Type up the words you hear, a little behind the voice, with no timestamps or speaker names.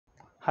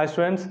Hi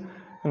students,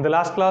 in the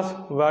last class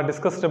we have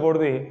discussed about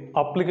the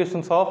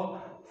applications of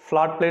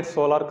flat plate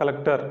solar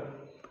collector.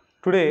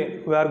 Today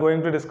we are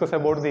going to discuss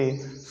about the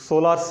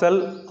solar cell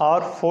or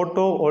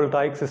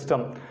photovoltaic system.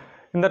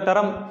 In the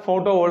term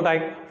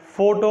photovoltaic,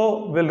 photo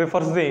will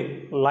refers the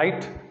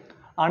light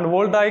and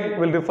voltaic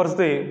will refers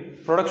the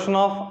production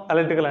of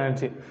electrical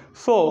energy.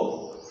 So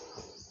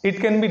it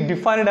can be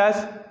defined as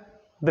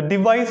the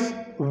device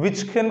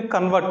which can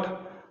convert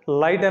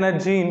light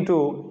energy into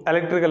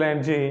electrical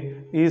energy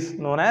is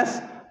known as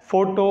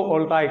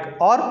photovoltaic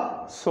or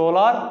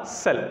solar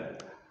cell.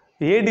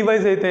 A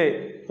device అయితే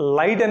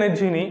light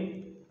ఎనర్జీని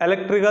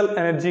electrical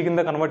energy కింద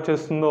convert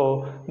చేస్తుందో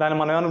దాన్ని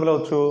మనం ఏమని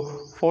పిలవచ్చు,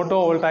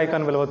 photovoltaic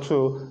అని పిలవచ్చు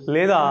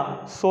లేదా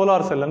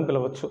సోలార్ సెల్ అని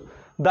పిలవచ్చు.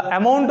 The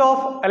amount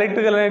of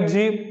electrical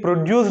energy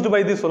produced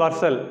by the solar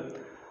cell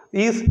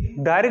is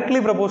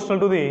directly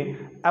proportional to the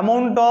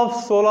amount of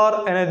solar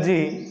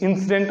energy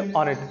incident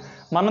on it.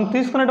 మనం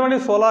తీసుకున్నటువంటి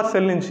సోలార్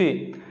సెల్ నుంచి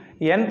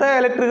ఎంత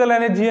ఎలక్ట్రికల్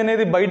ఎనర్జీ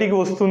అనేది బయటికి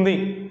వస్తుంది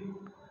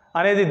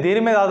అనేది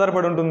దేని మీద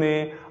ఆధారపడి ఉంటుంది,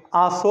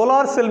 ఆ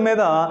సోలార్ సెల్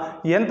మీద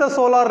ఎంత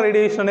సోలార్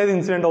రేడియేషన్ అనేది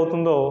ఇన్సిడెంట్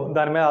అవుతుందో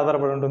దాని మీద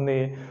ఆధారపడి ఉంటుంది.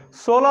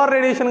 సోలార్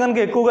రేడియేషన్ కనుక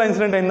ఎక్కువగా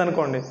ఇన్సిడెంట్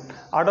అయిందనుకోండి,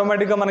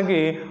 ఆటోమేటిక్గా మనకి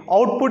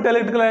అవుట్పుట్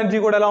ఎలక్ట్రికల్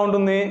ఎనర్జీ కూడా ఎలా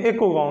ఉంటుంది,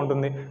 ఎక్కువగా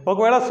ఉంటుంది.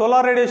 ఒకవేళ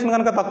సోలార్ రేడియేషన్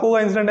కనుక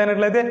తక్కువగా ఇన్సిడెంట్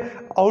అయినట్లయితే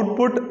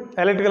అవుట్పుట్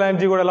ఎలక్ట్రికల్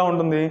ఎనర్జీ కూడా ఎలా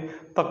ఉంటుంది,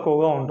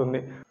 తక్కువగా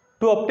ఉంటుంది.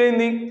 To obtain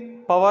the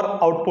power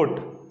output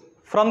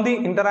from the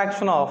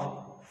interaction of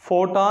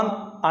photon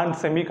and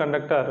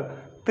semiconductor,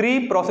 three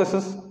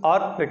processes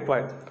are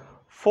required.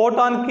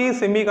 Photon ki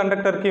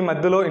semiconductor ki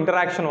మధ్యలో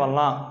ఇంటరాక్షన్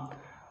వలన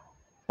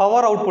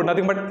power output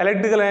nothing but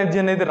electrical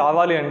energy అనేది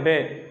రావాలి అంటే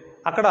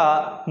అక్కడ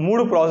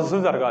మూడు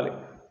ప్రాసెస్ జరగాలి.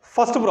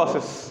 First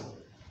process,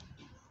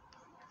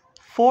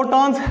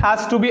 photons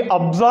has to be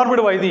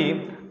absorbed by the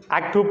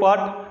active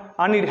part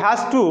and it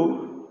has to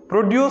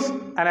produce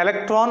an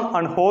electron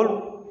and hole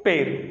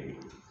pair.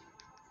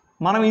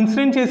 మనం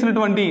incident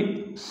చేసినటువంటి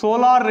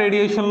సోలార్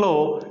రేడియేషన్లో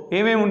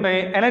ఏమేమి ఉంటాయి,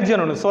 ఎనర్జీ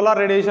అని ఉంటుంది. సోలార్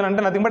రేడియేషన్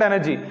అంటే నథింగ్ బట్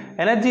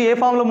ఎనర్జీ ఏ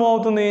ఫామ్లో మూవ్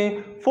అవుతుంది,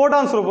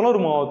 ఫోటాన్స్ రూపంలో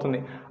మూవ్ అవుతుంది.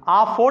 ఆ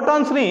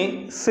ఫోటాన్స్ని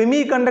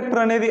సెమీ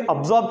కండక్టర్ అనేది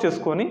అబ్జార్బ్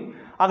చేసుకొని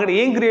అక్కడ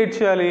ఏం క్రియేట్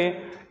చేయాలి,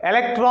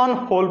 ఎలక్ట్రాన్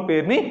హోల్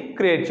పేర్ని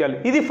క్రియేట్ చేయాలి.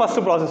 ఇది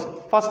ఫస్ట్ ప్రాసెస్.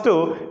 ఫస్ట్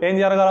ఏం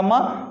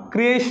జరగాలమ్మా,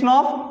 creation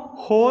of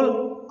whole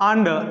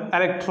and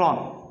electron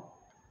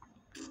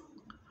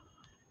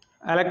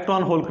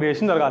hole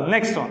creation జరగాలి.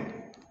 Next one,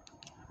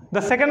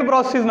 the second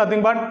process is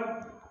nothing but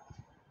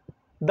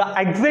the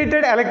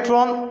excited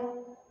electron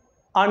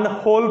and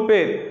hole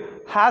pair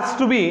has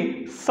to be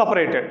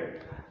separated.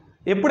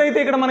 ఎప్పుడైతే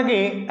ఇక్కడ మనకి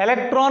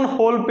electron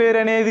hole పేర్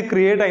అనేది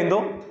create అయిందో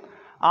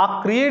ఆ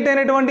create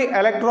అయినటువంటి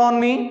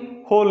ఎలక్ట్రాన్ని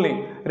హోల్ని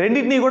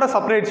రెండింటినీ కూడా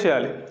సపరేట్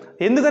చేయాలి.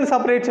 ఎందుకని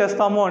సపరేట్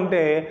చేస్తాము అంటే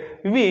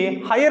ఇవి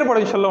హయ్యర్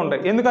పొటెన్షియల్లో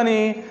ఉంటాయి. ఎందుకని,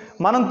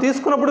 మనం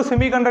తీసుకున్నప్పుడు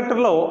సెమీ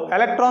కండక్టర్లో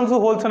ఎలక్ట్రాన్స్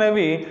హోల్స్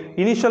అనేవి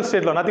ఇనిషియల్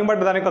స్టేట్లో నథింగ్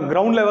బట్ దాని యొక్క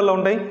గ్రౌండ్ లెవెల్లో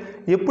ఉంటాయి.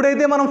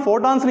 ఎప్పుడైతే మనం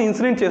ఫోటాన్స్ని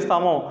ఇన్సిడెంట్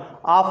చేస్తామో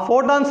ఆ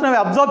ఫోటాన్స్ని అవి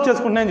అబ్జార్బ్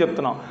చేసుకుంటాయని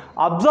చెప్తున్నాం.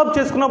 అబ్జార్బ్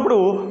చేసుకున్నప్పుడు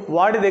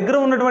వాటి దగ్గర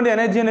ఉన్నటువంటి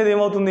ఎనర్జీ అనేది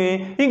ఏమవుతుంది,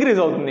 ఇంక్రీజ్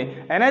అవుతుంది.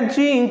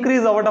 ఎనర్జీ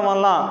ఇంక్రీజ్ అవ్వడం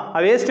వల్ల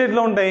అవి ఏ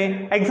స్టేట్లో ఉంటాయి,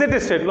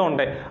 ఎగ్జైటెడ్ స్టేట్లో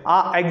ఉంటాయి. ఆ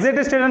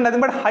ఎగ్జైటెడ్ స్టేట్ అంటే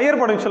నథింగ్ బట్ హయ్యర్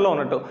పొటెన్షియల్లో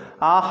ఉన్నట్టు.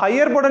 ఆ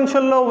హయ్యర్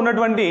పొటెన్షియల్లో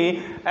ఉన్నటువంటి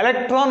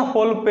ఎలక్ట్రాన్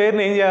హోల్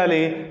పేర్ని ఏం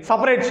చేయాలి,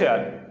 సపరేట్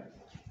చేయాలి.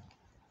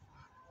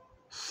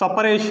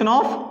 Separation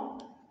of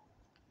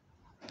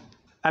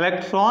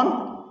electron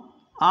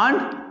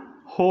and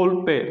whole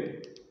pair,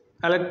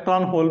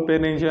 electron hole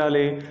Perni ఏం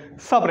చేయాలి,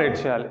 సపరేట్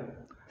చేయాలి.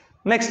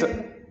 Next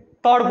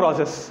third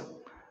process,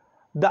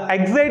 the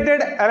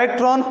excited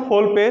electron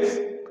hole pairs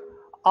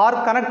are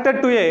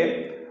connected to A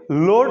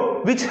load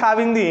which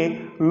having the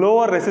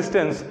lower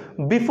resistance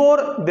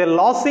before they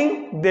losing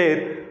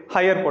there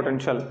higher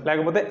potential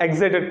లేకపోతే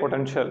excited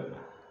potential.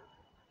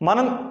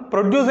 మనం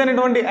produce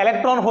అయినటువంటి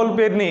electron hole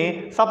Perni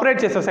separate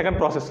చేస్తాం second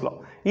ప్రాసెస్లో.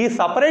 ఈ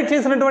separate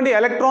చేసినటువంటి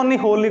ఎలక్ట్రాన్ని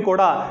హోల్ని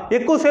కూడా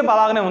ఎక్కువసేపు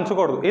అలాగనే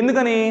ఉంచకూడదు.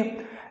 ఎందుకని,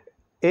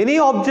 any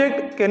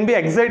object can be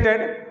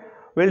excited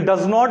will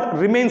does not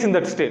remains in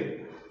that state.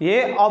 A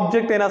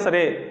object అయినా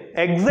సరే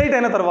ఎగ్జైట్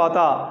అయిన తర్వాత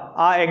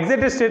ఆ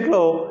ఎగ్జైటెడ్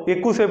స్టేట్లో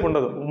ఎక్కువసేపు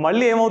ఉండదు.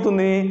 మళ్ళీ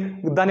ఏమవుతుంది,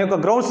 దాని యొక్క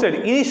గ్రౌండ్ స్టేట్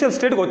ఇనీషియల్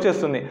స్టేట్కి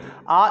వచ్చేస్తుంది.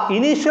 ఆ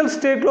ఇనీషియల్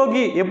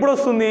స్టేట్లోకి ఎప్పుడు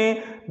వస్తుంది,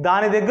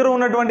 దాని దగ్గర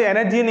ఉన్నటువంటి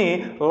ఎనర్జీని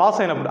లాస్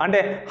అయినప్పుడు, అంటే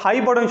హై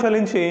పొటెన్షియల్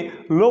నుంచి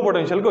లో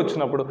పొటెన్షియల్కి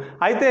వచ్చినప్పుడు.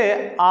 అయితే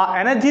ఆ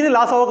ఎనర్జీని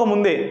లాస్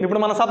అవ్వకముందే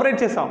ఇప్పుడు మనం సపరేట్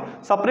చేసాం.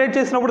 సపరేట్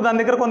చేసినప్పుడు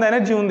దాని దగ్గర కొంత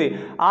ఎనర్జీ ఉంది.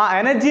 ఆ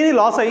ఎనర్జీని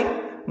లాస్ అయ్యి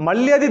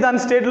మళ్ళీ అది దాని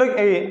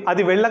స్టేట్లోకి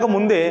అది వెళ్ళక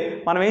ముందే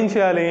మనం ఏం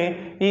చేయాలి,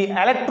 ఈ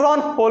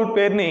ఎలక్ట్రాన్ హోల్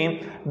పేర్ని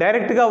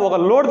డైరెక్ట్గా ఒక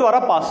లోడ్ ద్వారా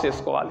పాస్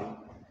చేసుకోవాలి.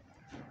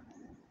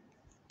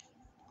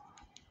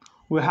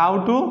 we have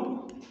to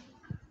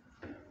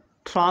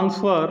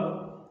transfer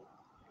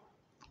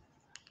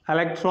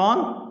electron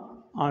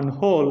and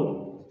hole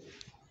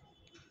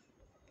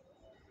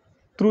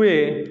through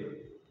a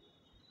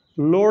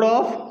load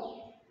of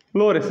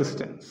low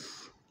resistance.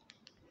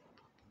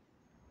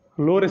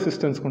 లో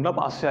రెసిస్టెన్స్ గుండా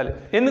పాస్ చేయాలి.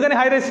 ఎందుకని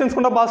హై రెసిస్టెన్స్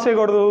గుండా పాస్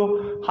చేయకూడదు,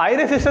 హై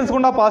రెసిస్టెన్స్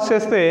గుండా పాస్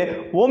చేస్తే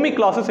ఓమిక్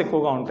లాసెస్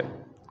ఎక్కువగా ఉంటాయి.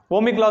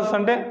 ఓమిక్ లాసెస్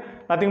అంటే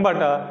nothing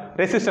but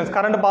resistance.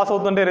 Current pass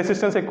అవుతుంటే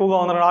రెసిస్టెన్స్ ఎక్కువగా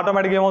ఉందనుకోండి,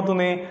 ఆటోమేటిక్గా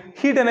ఏమవుతుంది,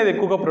 హీట్ అనేది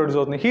ఎక్కువగా ప్రొడ్యూస్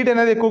అవుతుంది. హీట్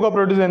అనేది ఎక్కువగా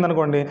ప్రొడ్యూస్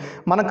అయిందనుకోండి,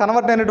 మనకు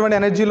కన్వర్ట్ అయినటువంటి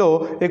ఎనర్జీలో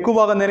ఎక్కువ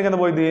భాగం దేని కింద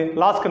పోయింది,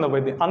 లాస్ కింద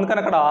పోయింది. అందుకని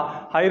అక్కడ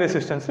హై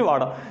రెసిస్టెన్స్ని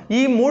వాడాం.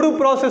 ఈ 3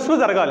 ప్రాసెస్లు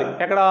జరగాలి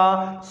ఎక్కడ,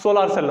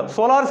 సోలార్ సెల్లో.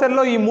 సోలార్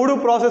సెల్లో ఈ 3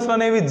 ప్రాసెస్లు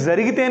అనేవి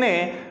జరిగితేనే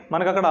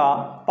మనకు అక్కడ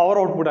పవర్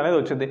అవుట్పుట్ అనేది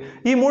వచ్చింది.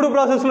 ఈ 3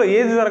 ప్రాసెస్లో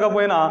ఏది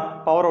జరగకపోయినా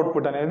పవర్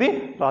అవుట్పుట్ అనేది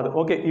రాదు.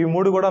 ఓకే, ఈ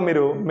 3 కూడా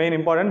మీరు మెయిన్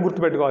ఇంపార్టెంట్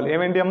గుర్తుపెట్టుకోవాలి.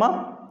 ఏమేంటి అమ్మా?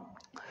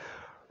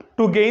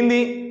 To gain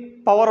the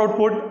power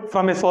output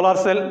from a solar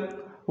cell,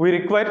 we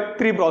require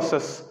 3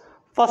 processes.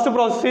 First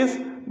process is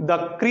the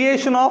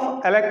creation of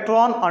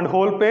electron and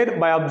hole pair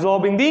by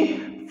absorbing the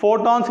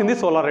photons in the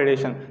solar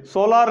radiation.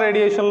 Solar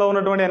radiation లో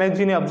ఉన్నటువంటి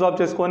ఎనర్జీని absorb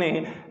చేసుకొని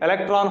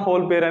electron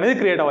hole పేర్ అనేది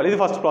create అవ్వాలి. ఇది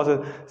first process.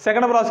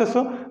 Second process,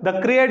 the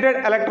created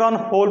electron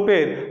hole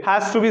pair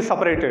has to be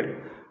separated.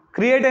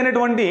 Create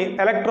అయినటువంటి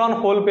electron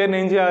hole Perni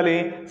ఏం చేయాలి,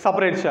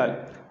 సపరేట్ చేయాలి.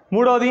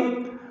 మూడవది,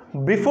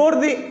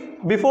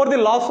 before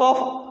the loss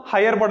of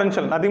higher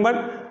potential, nothing but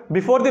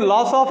before the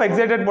loss of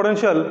excited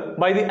potential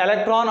by the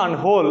electron and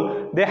hole,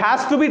 they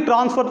has to be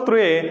transferred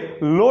through a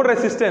load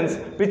resistance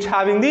which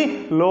having the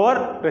lower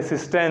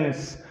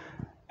resistance.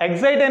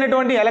 Excite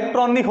అయినటువంటి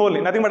ఎలక్ట్రాన్ని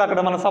హోల్ని, nothing but అక్కడ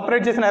మనం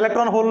separate చేసిన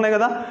electron hole ఉన్నాయి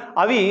కదా,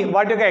 అవి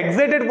వాటి యొక్క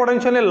excited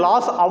పొటెన్షియల్ని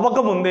loss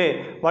అవ్వకముందే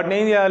వాటిని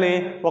ఏం చేయాలి,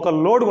 ఒక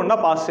లోడ్ గుండా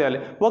పాస్ చేయాలి.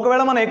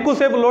 ఒకవేళ మనం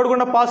ఎక్కువసేపు లోడ్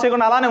గుండా పాస్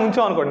చేయకుండా అలానే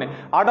ఉంచాం అనుకోండి,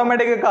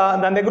 ఆటోమేటిక్గా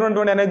దాని దగ్గర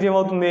ఉన్నటువంటి ఎనర్జీ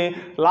ఏమవుతుంది,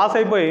 లాస్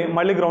అయిపోయి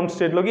మళ్ళీ గ్రౌండ్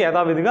స్టేట్లోకి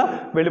యథావిధిగా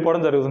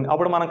వెళ్ళిపోవడం జరుగుతుంది.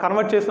 అప్పుడు మనం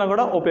కన్వర్ట్ చేసినా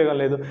కూడా ఉపయోగం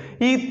లేదు.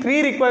 ఈ 3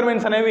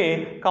 రిక్వైర్మెంట్స్ అనేవి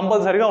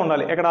కంపల్సరీగా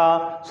ఉండాలి ఎక్కడ,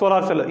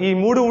 సోలార్ సెల్. ఈ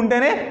 3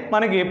 ఉంటేనే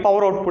మనకి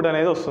పవర్ అవుట్పుట్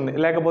అనేది వస్తుంది,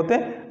 లేకపోతే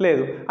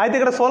లేదు. అయితే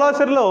ఇక్కడ సోలార్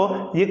సెల్లో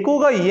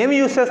ఎక్కువగా ఏమి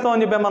యూజ్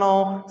చేస్తామని చెప్పాం మనం,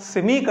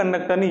 సెమీ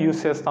కండక్టర్ని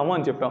యూజ్ చేస్తాము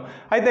అని చెప్పాం.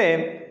 అయితే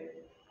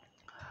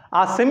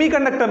ఆ సెమీ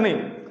కండక్టర్ని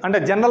అంటే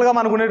జనరల్గా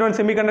మనకు ఉండేటువంటి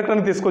సెమీ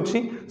కండక్టర్ని తీసుకొచ్చి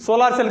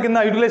సోలార్ సెల్ కింద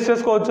యూటిలైజ్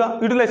చేసుకోవచ్చా,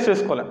 యూటిలైజ్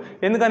చేసుకోలేం.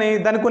 ఎందుకని,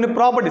 దానికి కొన్ని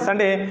ప్రాపర్టీస్,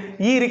 అంటే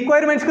ఈ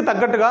రిక్వైర్మెంట్స్కి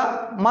తగ్గట్టుగా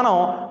మనం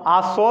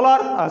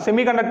ఆ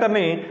సెమీ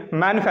కండక్టర్ని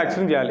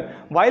మ్యానుఫ్యాక్చరింగ్ చేయాలి.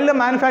 While the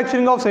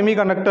manufacturing of semi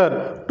conductor,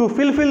 to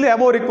fulfil the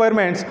above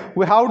requirements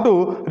we have to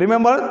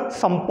remember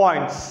some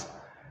points.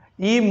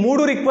 ఈ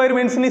 3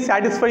 రిక్వైర్మెంట్స్ని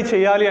సాటిస్ఫై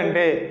చేయాలి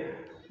అంటే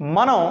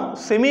మనం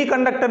సెమీ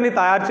కండక్టర్ని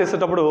తయారు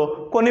చేసేటప్పుడు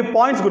కొన్ని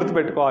పాయింట్స్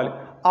గుర్తుపెట్టుకోవాలి.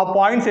 ఆ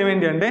పాయింట్స్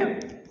ఏమేంటి అంటే,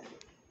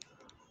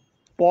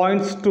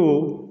 points to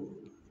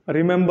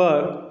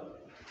remember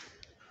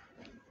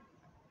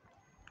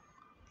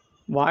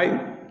while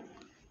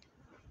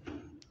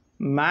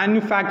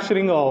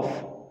manufacturing of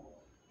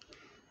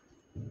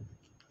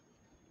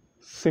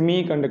semi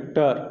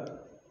conductor.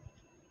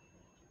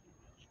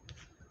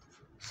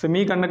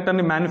 Semi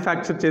కండక్టర్ని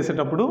manufacture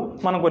చేసేటప్పుడు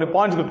మనం కొన్ని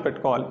పాయింట్స్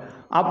గుర్తుపెట్టుకోవాలి.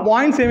 ఆ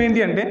పాయింట్స్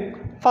ఏమేంటి అంటే,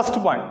 first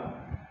point,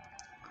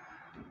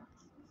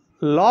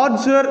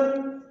 larger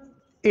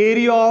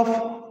area of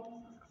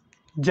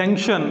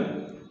junction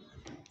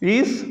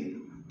is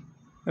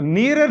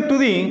nearer to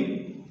the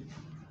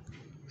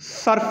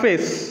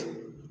surface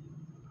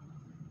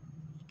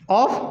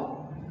of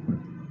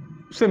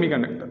semi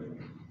conductor.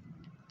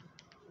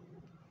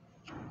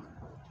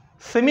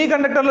 Semi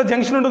కండక్టర్లో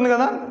junction ఉంటుంది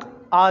కదా,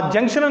 ఆ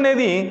జంక్షన్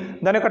అనేది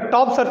దాని యొక్క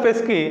టాప్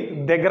సర్ఫేస్కి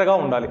దగ్గరగా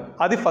ఉండాలి.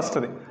 అది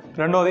ఫస్ట్ది.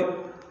 రెండోది,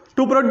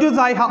 to produce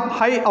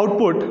high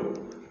output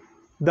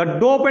the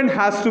డోపెంట్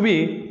has to be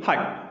high.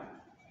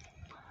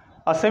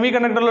 ఆ సెమీ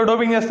కండక్టర్లో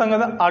డోపింగ్ చేస్తాం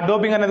కదా, ఆ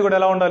డోపింగ్ అనేది కూడా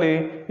ఎలా ఉండాలి,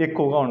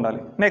 ఎక్కువగా ఉండాలి.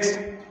 Next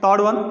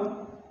third one,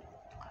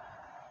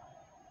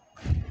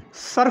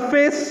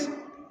 surface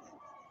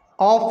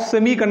of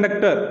semi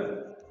conductor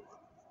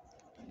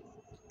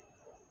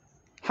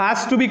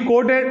has to be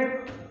coated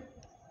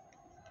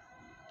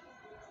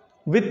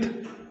with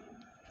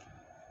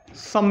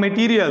some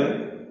material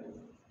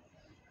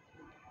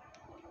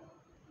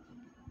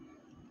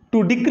to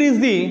decrease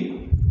the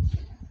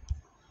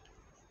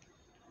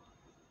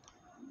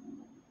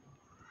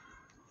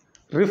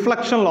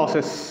reflection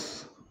losses.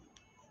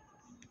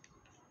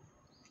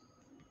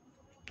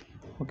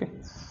 Okay,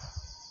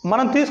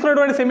 మనం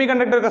తీసుకున్నటువంటి సెమీ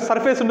కండక్టర్ యొక్క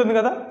సర్ఫేస్ ఉంటుంది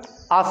కదా,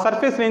 ఆ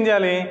సర్ఫేస్ని ఏం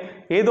చేయాలి,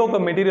 ఏదో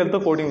ఒక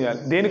మెటీరియల్తో కోటింగ్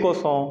చేయాలి.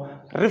 దేనికోసం,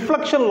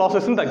 రిఫ్లెక్షన్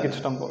లాసెస్ని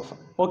తగ్గించడం కోసం.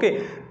 ఓకే,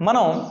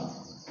 మనం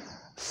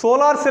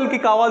సోలార్ సెల్కి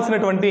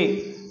కావాల్సినటువంటి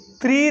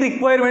 3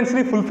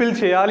 రిక్వైర్మెంట్స్ని ఫుల్ఫిల్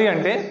చేయాలి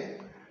అంటే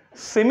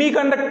సెమీ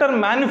కండక్టర్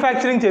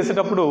మ్యానుఫ్యాక్చరింగ్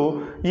చేసేటప్పుడు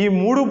ఈ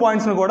 3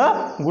 పాయింట్స్ని కూడా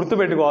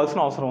గుర్తుపెట్టుకోవాల్సిన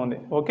అవసరం ఉంది.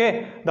 Okay,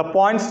 the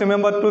points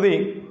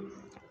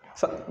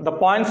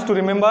to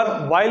remember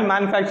while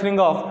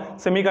manufacturing of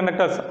semi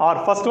conductors are,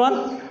 first one,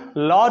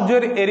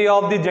 larger area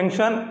of the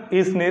junction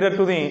is nearer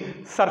to the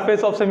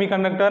surface of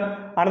semiconductor,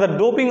 and the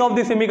doping of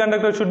the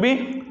semiconductor should be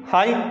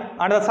high,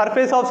 and the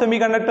surface of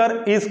semiconductor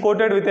is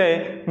coated with a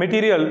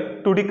material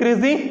to decrease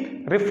the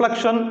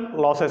reflection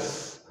losses.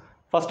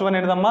 First one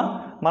ఏంటమ్మా,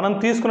 మనం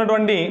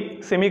తీసుకున్నటువంటి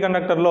semi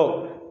కండక్టర్లో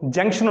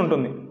junction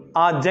ఉంటుంది.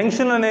 ఆ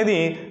junction అనేది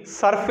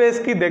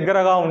సర్ఫేస్కి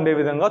దగ్గరగా ఉండే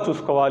విధంగా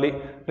చూసుకోవాలి.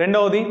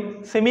 రెండవది,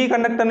 సెమీ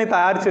కండక్టర్ని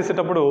తయారు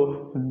చేసేటప్పుడు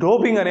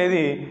డోపింగ్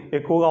అనేది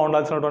ఎక్కువగా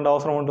ఉండాల్సినటువంటి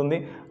అవసరం ఉంటుంది.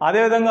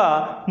 అదేవిధంగా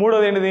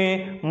మూడవది ఏంటిది,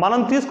 మనం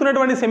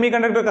తీసుకున్నటువంటి సెమీ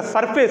కండక్టర్ యొక్క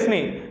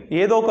సర్ఫేస్ని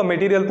ఏదో ఒక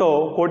మెటీరియల్తో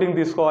కోటింగ్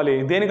తీసుకోవాలి.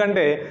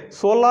 దేనికంటే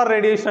సోలార్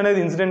రేడియేషన్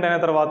అనేది ఇన్సిడెంట్ అయిన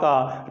తర్వాత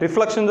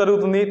రిఫ్లెక్షన్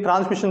జరుగుతుంది,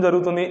 ట్రాన్స్మిషన్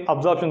జరుగుతుంది,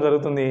 అబ్జార్ప్షన్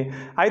జరుగుతుంది.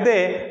 అయితే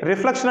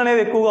రిఫ్లెక్షన్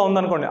అనేది ఎక్కువగా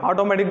ఉందనుకోండి,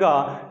 ఆటోమేటిక్గా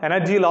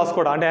ఎనర్జీ లాస్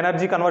కూడా, అంటే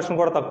ఎనర్జీ కన్వర్షన్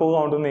కూడా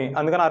తక్కువగా ఉంటుంది.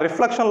 అందుకని ఆ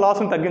రిఫ్లెక్షన్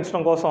లాస్ని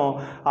తగ్గించడం కోసం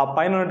ఆ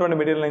పైన ఉన్నటువంటి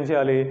మెటీరియల్ ఏం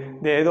చేయాలి,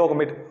 ఏదో ఒక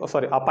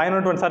ఆ పైన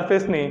ఉన్నటువంటి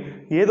సర్ఫేస్ని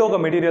ఏదో ఒక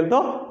మెటీరియల్తో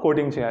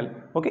కోటింగ్ చేయాలి.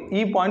 ఓకే,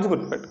 ఈ పాయింట్స్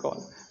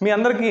గుర్తుపెట్టుకోవాలి. మీ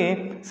అందరికీ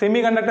సెమీ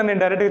కండక్టర్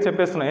నేను డైరెక్ట్గా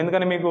చెప్పేస్తున్నాను,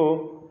 ఎందుకని మీకు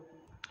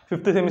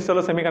 5th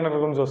సెమిస్టర్లో సెమీ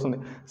కండక్టర్ గురించి వస్తుంది.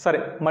 సరే,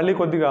 మళ్ళీ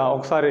కొద్దిగా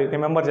ఒకసారి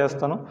రిమెంబర్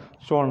చేస్తాను,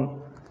 చూడండి.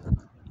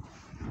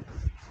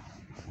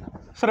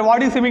 సరే,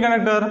 what is semi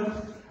conductor?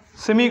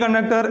 Semi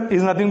conductor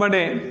is nothing but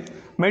A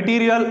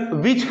material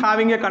which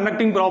having a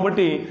conducting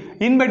property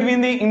in between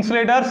the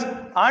insulators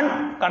and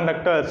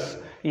conductors.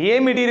 A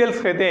materials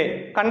అయితే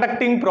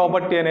కండక్టింగ్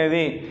ప్రాపర్టీ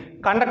అనేది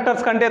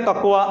కండక్టర్స్ కంటే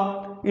తక్కువ,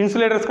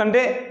 ఇన్సులేటర్స్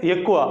కంటే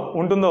ఎక్కువ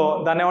ఉంటుందో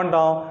దాన్ని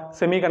ఏమంటాం?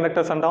 సెమీ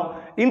కండక్టర్స్ అంటాం.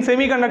 In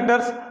semi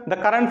conductors the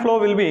current flow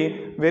will be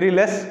very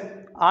less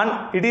and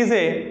it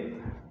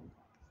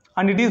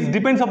is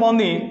depends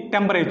upon the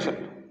temperature.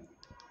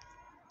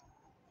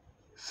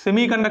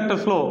 Semi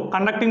కండక్టర్స్లో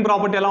conducting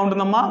property ఎలా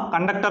ఉంటుందమ్మా?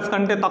 కండక్టర్స్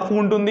కంటే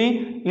తక్కువ ఉంటుంది,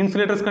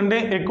 ఇన్సులేటర్స్ కంటే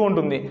ఎక్కువ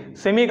ఉంటుంది.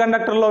 సెమీ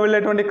కండక్టర్లో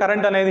వెళ్ళేటువంటి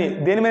కరెంట్ అనేది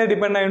దేని మీద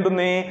డిపెండ్ అయి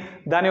ఉంటుంది?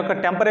 దాని యొక్క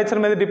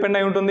టెంపరేచర్ మీద డిపెండ్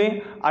అయి ఉంటుంది.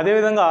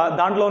 అదేవిధంగా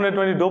దాంట్లో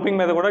ఉన్నటువంటి డోపింగ్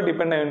మీద కూడా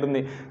డిపెండ్ అయి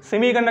ఉంటుంది.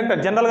 సెమీ కండక్టర్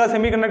జనరల్గా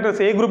సెమీ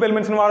కండక్టర్స్ ఏ గ్రూప్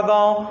ఎలిమెంట్స్ని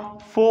వాడతాం?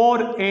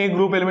 4A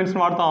గ్రూప్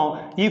ఎలిమెంట్స్ని వాడతాం.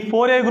 ఈ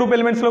 4A గ్రూప్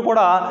ఎలిమెంట్స్లో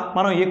కూడా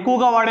మనం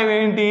ఎక్కువగా వాడేవి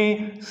ఏంటి?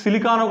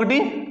 సిలికాన్ ఒకటి,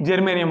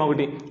 జెర్మేనియం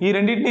ఒకటి. ఈ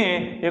రెండింటిని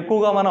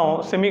ఎక్కువగా మనం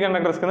సెమీ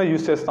కండక్టర్స్ కింద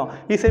యూజ్ చేస్తాం.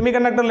 ఈ సెమీ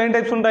కండక్టర్లు ఏం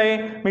టైప్స్ ఉంటాయి?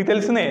 మీకు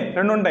తెలిసినే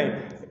రెండు ఉంటాయి.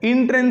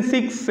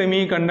 ఇంట్రెన్సిక్ సెమీ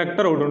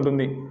కండక్టర్ ఒకటి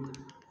ఉంటుంది,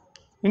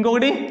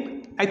 ఇంకొకటి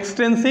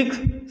ఎక్స్ట్రెన్సిక్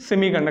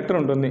సెమీ కండక్టర్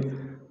ఉంటుంది.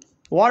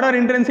 What are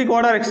intrinsic,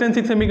 what are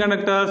extrinsic semi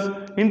conductors?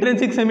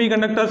 Intrinsic semi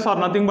conductors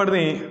are nothing but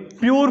the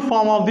pure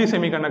form of the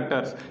semi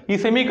conductors. ఈ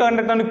సెమీ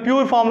కండక్టర్ని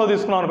ప్యూర్ ఫామ్లో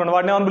తీసుకున్నాం అనుకోండి,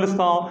 వాటిని ఏమని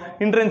పిలుస్తాం?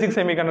 ఇంట్రెన్సిక్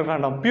సెమీ కండక్టర్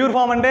అంటాం. ప్యూర్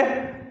ఫామ్ అంటే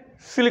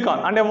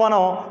సిలికాన్, అంటే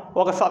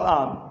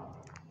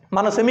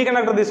మనం సెమీ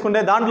కండక్టర్ తీసుకుంటే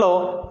దాంట్లో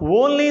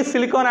ఓన్లీ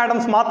సిలికాన్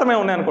ఆటమ్స్ మాత్రమే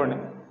ఉన్నాయి అనుకోండి,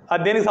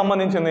 అది దేనికి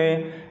సంబంధించింది?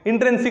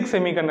 ఇంట్రెన్సిక్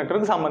సెమీ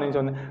కండక్టర్కి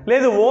సంబంధించింది.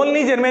 లేదు,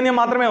 ఓన్లీ జెర్మేనియం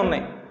మాత్రమే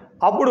ఉన్నాయి,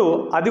 అప్పుడు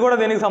అది కూడా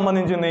దేనికి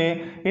సంబంధించింది?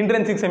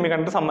 ఇంట్రెన్సిక్ సెమీ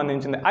కండక్టర్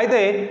సంబంధించింది. అయితే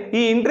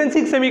ఈ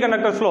ఇంట్రెన్సిక్ సెమీ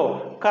కండక్టర్స్లో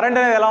కరెంట్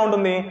అనేది ఎలా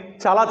ఉంటుంది?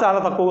 చాలా చాలా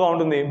తక్కువగా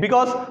ఉంటుంది.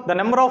 Because the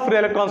number of free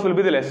electrons will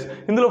be the less.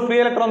 ఇందులో ఫ్రీ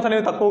ఎలక్ట్రాన్స్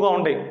అనేవి తక్కువగా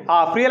ఉంటాయి. ఆ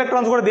ఫ్రీ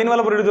ఎలక్ట్రాన్స్ కూడా దేని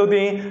వల్ల ప్రొడ్యూస్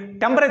అవుతాయి?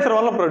 టెంపరేచర్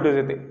వల్ల ప్రొడ్యూస్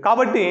అవుతాయి.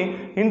 కాబట్టి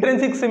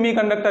ఇంట్రెన్సిక్ సెమీ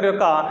కండక్టర్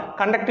యొక్క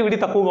కండక్టివిటీ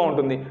తక్కువగా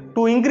ఉంటుంది.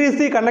 To increase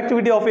the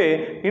conductivity of A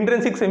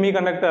intrinsic semi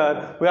conductor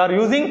we are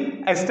using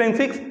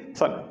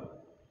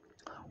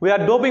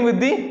we are doping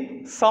with the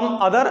some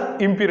other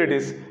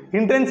impurities.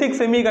 Intrinsic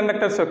semi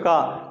conductors యొక్క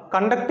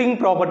కండక్టింగ్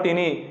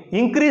ప్రాపర్టీని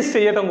ఇంక్రీజ్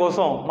చేయడం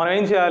కోసం మనం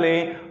ఏం చేయాలి?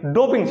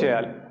 డోపింగ్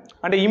చేయాలి,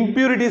 అంటే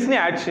ఇంప్యూరిటీస్ని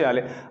యాడ్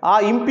చేయాలి. ఆ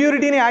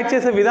ఇంప్యూరిటీని యాడ్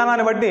చేసే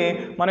విధానాన్ని బట్టి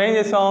మనం ఏం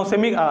చేస్తాం?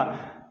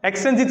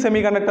 ఎక్స్ట్రెన్సిక్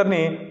సెమీ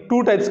కండక్టర్ని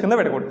 2 టైప్స్ కింద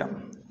పెట్టుకుంటాం.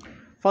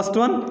 First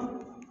one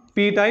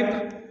P type,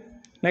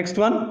 next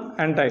one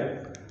N type.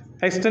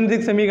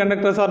 Extrinsic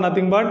semiconductors are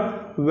nothing but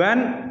when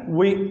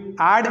we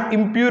add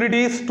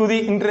impurities to the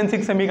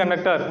intrinsic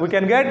semiconductor, we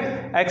can get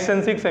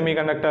extrinsic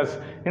semiconductors.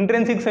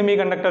 Intrinsic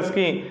semiconductors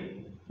ki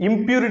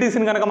impurities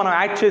ni kanaka మనం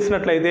add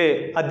చేసినట్లయితే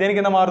అది దేని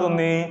కింద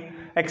మారుతుంది?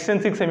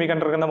 Extrinsic semi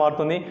conductor కింద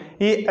మారుతుంది.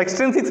 ఈ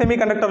extrinsic semi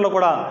కండక్టర్లో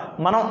కూడా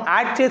మనం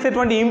యాడ్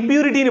చేసేటువంటి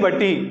ఇంప్యూరిటీని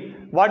బట్టి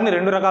వాటిని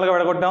 2 రకాలుగా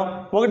విడగొట్టాం.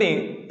 ఒకటి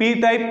P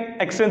type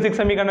extrinsic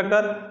semi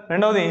conductor,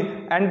 రెండవది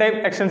N type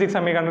extrinsic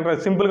semi conductor.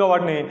 సింపుల్గా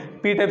వాటిని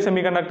P type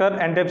semi conductor,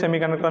 N type semi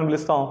conductor అని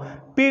పిలుస్తాం.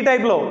 P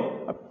టైప్లో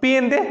P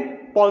అంటే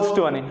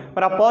పాజిటివ్ అని.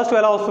 మరి ఆ పాజిటివ్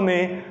ఎలా వస్తుంది?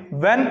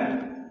 When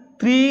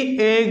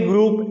 3A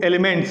group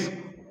elements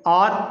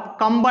are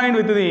combined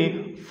with the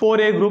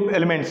 4A group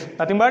elements.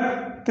 Nothing but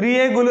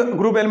 3A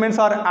group elements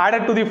are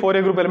added to the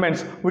 4A group elements.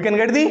 We can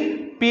get the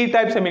P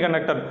type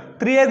semiconductor.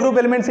 3A group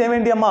elements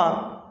ఏమేంటి అమ్మా?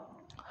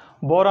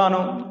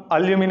 బోరాను,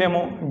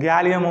 aluminium,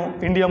 గ్యాలియము,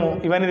 ఇండియము,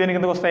 ఇవన్నీ దేని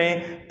కిందకు వస్తాయి?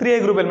 3A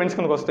group elements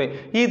కిందకు వస్తాయి.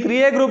 ఈ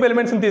 3A group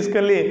ఎలిమెంట్స్ని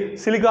తీసుకెళ్ళి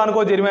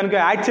సిలికాన్కో జెర్మేనియానికో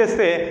add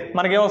చేస్తే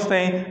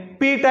మనకేమొస్తాయి?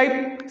 P టైప్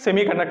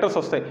సెమీ కండక్టర్స్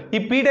వస్తాయి. ఈ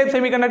P టైప్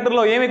సెమీ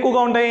కండక్టర్లో ఏమి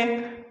ఎక్కువగా ఉంటాయి?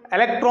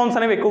 ఎలక్ట్రాన్స్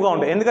అనేవి ఎక్కువగా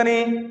ఉంటాయి. ఎందుకని?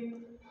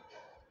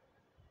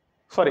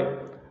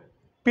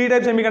 P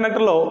టైప్ సెమీ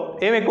కండక్టర్లో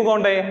ఏమి ఎక్కువగా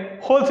ఉంటాయి?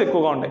 హోల్స్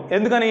ఎక్కువగా ఉంటాయి.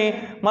 ఎందుకని?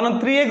 మనం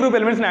 3A గ్రూప్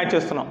ఎలిమెంట్స్ని యాడ్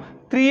చేస్తున్నాం.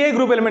 3A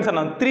గ్రూప్ ఎలిమెంట్స్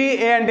అన్నాం.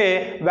 3A అంటే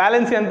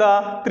వ్యాలెన్సీ ఎంత?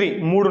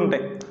 3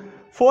 ఉంటాయి.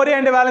 4A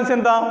అంటే వ్యాలెన్సీ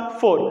ఎంత?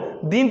 4.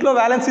 దీంట్లో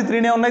వ్యాలెన్సీ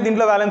 3నే ఉన్నాయి,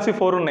 దీంట్లో వ్యాలెన్సీ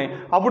 4 ఉన్నాయి.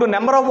 అప్పుడు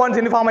నెంబర్ ఆఫ్ బాండ్స్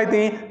ఎన్ని ఫామ్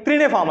అవుతాయి?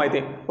 3నే ఫామ్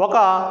అవుతాయి. ఒక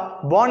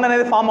బాండ్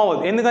అనేది ఫామ్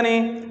అవ్వదు. ఎందుకని?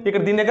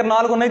 ఇక్కడ దీని దగ్గర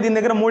 4 ఉన్నాయి, దీని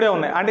దగ్గర 3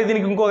 ఉన్నాయి. అంటే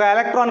దీనికి ఇంకొక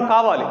ఎలక్ట్రాన్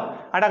కావాలి.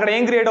 అంటే అక్కడ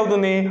ఏం క్రియేట్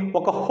అవుతుంది?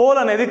 ఒక హోల్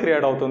అనేది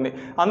క్రియేట్ అవుతుంది.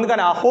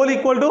 అందుకని ఆ whole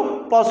equal to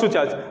positive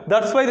charge.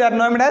 That's why they are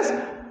named as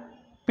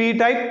P P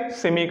type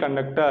semi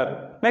conductor.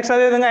 Next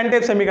అదేవిధంగా ఎన్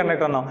టైప్ సెమీ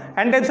కండక్టర్ అన్నాం.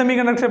 ఎన్ టైప్ సెమీ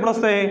కండక్టర్స్ ఎప్పుడు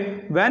వస్తాయి?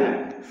 When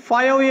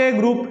 5A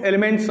group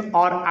elements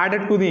are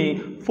added to the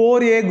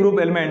 4A group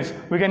elements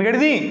we can get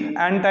the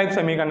N type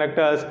semi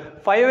conductors.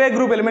 5A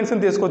group ఎలిమెంట్స్ని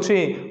తీసుకొచ్చి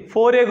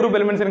 4A group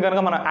ఎలిమెంట్స్ని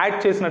కనుక మనం add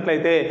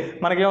చేసినట్లయితే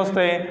మనకి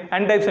ఏమొస్తాయి?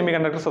 ఎన్ టైప్ సెమీ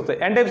కండక్టర్స్ వస్తాయి.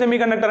 ఎన్ టైప్ సెమీ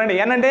కండక్టర్ అంటే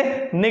ఎన్ అంటే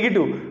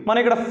నెగిటివ్.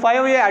 మనం ఇక్కడ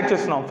 5A యాడ్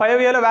చేస్తున్నాం.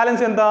 5Aలో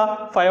వ్యాలెన్స్ ఎంత?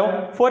 5.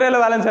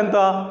 4Aలో వ్యాలెన్స్ ఎంత?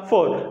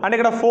 4. అంటే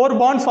ఇక్కడ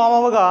 4 బాండ్స్ ఫామ్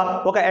అవ్వగా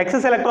ఒక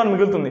ఎక్సెస్ ఎలక్ట్రాన్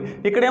మిగులుతుంది.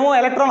 ఇక్కడేమో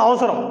ఎలక్ట్రాన్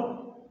అవసరం,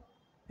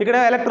 ఇక్కడ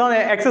ఎలక్ట్రాన్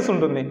ఎక్సెస్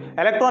ఉంటుంది.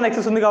 ఎలక్ట్రాన్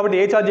ఎక్సెస్ ఉంది కాబట్టి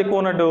ఏ ఛార్జ్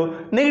ఎక్కువ ఉన్నట్టు?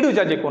 నెగిటివ్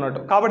ఛార్జ్ ఎక్కువ ఉన్నట్టు.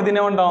 కాబట్టి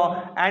దీన్ని ఏమంటాం?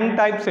 ఎన్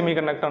టైప్ సెమీ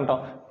కండక్టర్ అంటాం.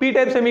 పీ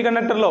టైప్ సెమీ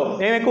కండక్టర్లో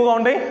ఏం ఎక్కువగా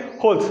ఉంటాయి?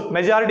 Holes.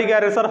 Majority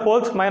carriers are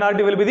holes,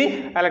 minority will be the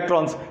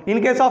electrons.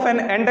 In case of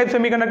N type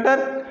semi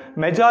conductor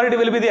majority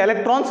will be the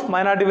electrons,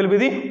 minority will be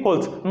the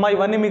holes.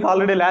 ఇవన్నీ మీకు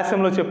already last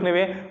సెమ్లో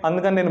చెప్పినవే,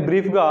 అందుకని నేను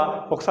బ్రీఫ్గా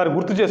ఒకసారి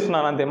గుర్తు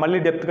చేస్తున్నాను అంతే, మళ్ళీ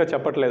డెప్త్గా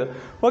చెప్పట్లేదు.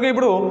 ఓకే,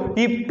 ఇప్పుడు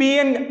ఈ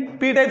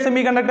పీ టైప్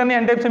సెమీ కండక్టర్ని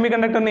ఎన్ టైప్ సెమీ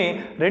కండక్టర్ని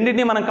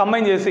రెండింటిని మనం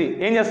కంబైన్ చేసి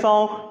ఏం చేస్తాం?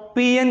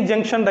 పిఎన్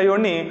జంక్షన్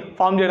డయోడ్ని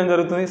ఫామ్ చేయడం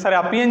జరుగుతుంది. సరే,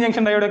 ఆ పిఎన్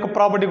జంక్షన్ డయోడ్ యొక్క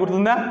ప్రాపర్టీ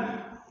గుర్తుందా?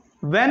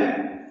 When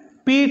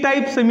P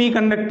type semi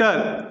conductor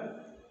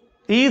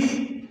is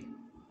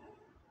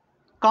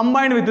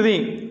combined with the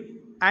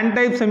N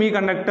type semi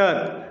conductor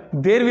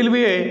there will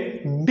be A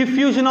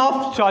diffusion of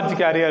charge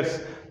carriers.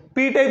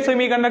 P type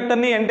semi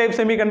కండక్టర్ని N type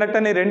semi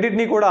కండక్టర్ని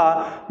రెండింటినీ కూడా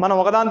మనం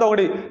ఒకదాంతో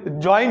ఒకటి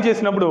join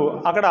చేసినప్పుడు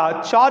అక్కడ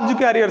charge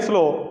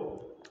క్యారియర్స్లో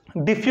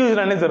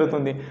diffusion అనేది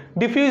జరుగుతుంది.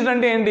 Diffusion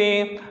అంటే ఏంటి?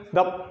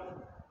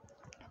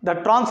 The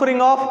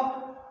transferring of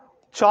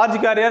charge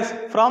carriers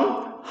from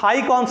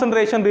high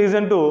concentration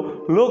region to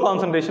low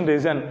concentration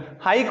region.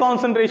 High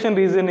concentration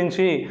region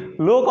నుంచి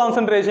low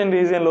concentration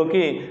region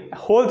లోకి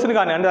హోల్స్ని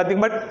కానీ అంటే అది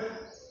బట్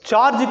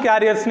చార్జ్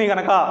క్యారియర్స్ని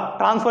కనుక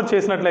ట్రాన్స్ఫర్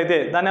చేసినట్లయితే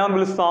దాన్ని ఏమని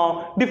పిలుస్తాం?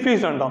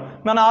 డిఫ్యూజన్ అంటాం.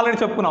 మనం ఆల్రెడీ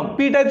చెప్పుకున్నాం,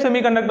 P type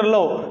semi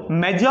కండక్టర్లో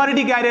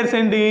majority carriers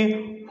ఏంటి?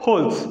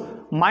 హోల్స్.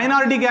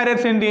 మైనారిటీ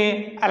క్యారియర్స్ ఏంటి?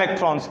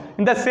 Electrons.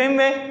 In the same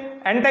way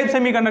N type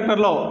semi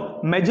కండక్టర్లో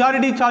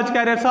majority charge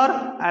carriers are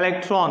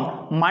electron,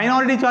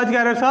 minority charge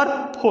carriers are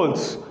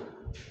holes.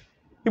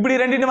 ఇప్పుడు ఈ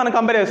రెండింటిని మనం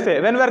కంపేర్ చేస్తే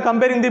when we are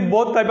comparing the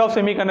both type of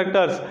semi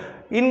conductors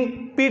in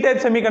P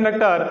type semi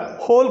conductor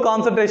whole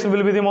concentration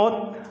will be the more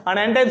and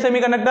n type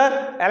semiconductor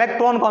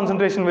electron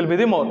concentration will be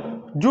the more.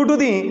 Due to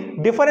the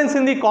difference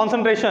in the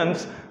concentrations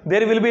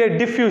there will be a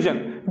diffusion.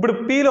 ఇప్పుడు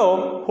Pలో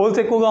holes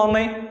ఎక్కువగా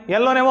ఉన్నాయి,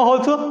 Nలోనేమో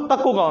holes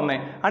తక్కువగా ఉన్నాయి.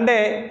 అంటే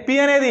P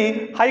అనేది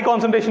high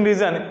concentration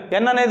reason,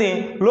 N అనేది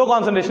లో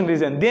concentration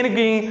reason.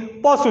 దేనికి?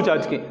 పాజిటివ్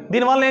ఛార్జ్కి.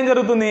 దీనివల్ల ఏం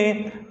జరుగుతుంది?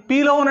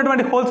 Pలో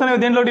ఉన్నటువంటి హోల్స్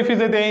అనేవి దేంట్లో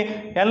డిఫ్యూజ్ అవుతాయి?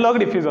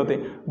 Nలోకి డిఫ్యూజ్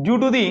అవుతాయి. Due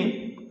to the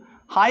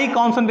high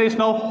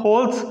concentration of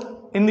holes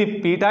in the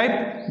p type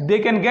they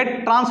can get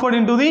transferred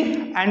into the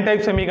n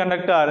type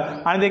semiconductor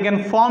and they can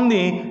form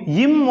the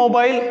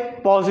immobile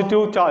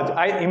positive charge,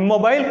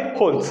 immobile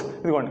holes.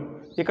 ఇదిగోండి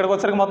ఇక్కడికి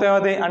వచ్చరికి మొత్తం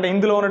ఏమవుతాయి అంటే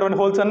ఇందులో ఉన్నటువంటి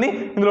holes అన్ని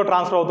ఇందులో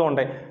ట్రాన్స్ఫర్ అవుతూ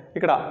ఉంటాయి.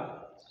 ఇక్కడ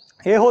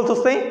ఏ హోల్స్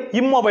వస్తాయి?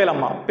 ఇమ్మొబైల్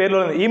అమ్మ, పేరులో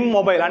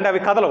ఇమ్మొబైల్ అంటే అవి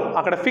కదలవు,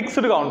 అక్కడ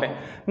ఫిక్స్డ్గా ఉంటాయి.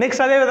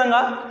 నెక్స్ట్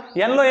అదేవిధంగా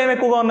ఎన్లో ఏమి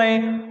ఎక్కువగా ఉన్నాయి?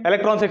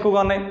 ఎలక్ట్రాన్స్ ఎక్కువగా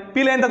ఉన్నాయి.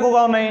 పీలో ఏం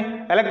తక్కువగా ఉన్నాయి?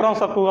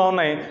 ఎలక్ట్రాన్స్ తక్కువగా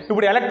ఉన్నాయి.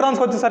 ఇప్పుడు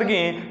ఎలక్ట్రాన్స్ వచ్చేసరికి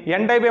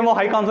ఎన్ టైప్ ఏమో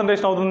హై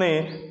కాన్సన్ట్రేషన్ అవుతుంది,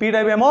 పీ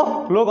టైప్ ఏమో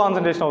లో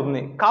కాన్సన్ట్రేషన్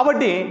అవుతుంది.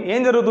 కాబట్టి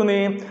ఏం జరుగుతుంది?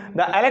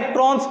 The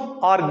electrons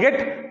are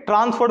get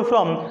transferred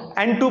from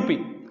N to P.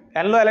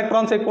 ఎన్లో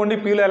electrons ఎక్కువ ఉండి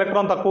పీలో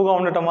ఎలక్ట్రాన్ తక్కువగా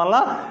ఉండటం వల్ల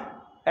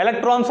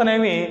ఎలక్ట్రాన్స్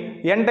అనేవి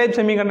ఎన్ టైప్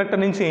సెమీ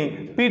కండక్టర్ నుంచి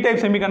పీ టైప్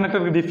సెమీ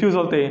కండక్టర్కి డిఫ్యూజ్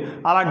అవుతాయి.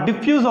 అలా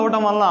డిఫ్యూజ్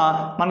అవ్వడం వల్ల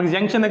మనకి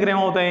జంక్షన్ దగ్గర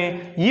ఏమవుతాయి?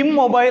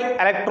 ఇమ్మొబైల్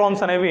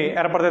ఎలక్ట్రాన్స్ అనేవి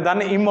ఏర్పడతాయి.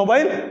 దాన్ని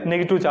ఇమ్మొబైల్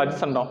నెగిటివ్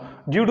ఛార్జెస్ అంటాం.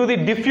 Due to the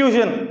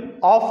diffusion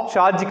of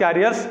charge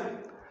carriers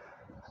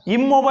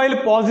immobile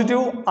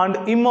positive and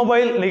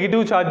immobile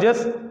negative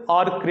charges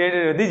are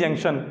created at the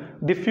junction.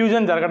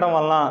 Diffusion జరగడం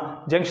వలన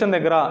జంక్షన్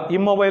దగ్గర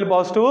immobile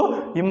positive,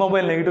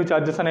 immobile negative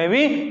charges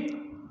అనేవి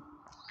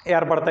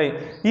ఏర్పడతాయి.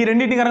 ఈ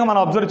రెండింటిని కనుక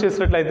మనం అబ్జర్వ్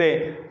చేసినట్లయితే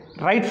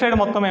రైట్ సైడ్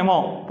మొత్తం ఏమో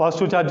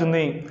పాజిటివ్ ఛార్జ్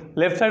ఉంది,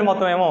 లెఫ్ట్ సైడ్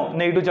మొత్తం ఏమో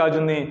నెగిటివ్ ఛార్జ్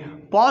ఉంది.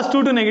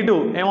 పాజిటివ్ టు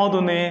నెగిటివ్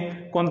ఏమవుతుంది?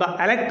 కొంత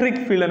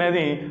ఎలక్ట్రిక్ ఫీల్డ్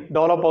అనేది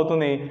డెవలప్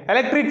అవుతుంది.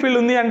 ఎలక్ట్రిక్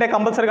ఫీల్డ్ ఉంది అంటే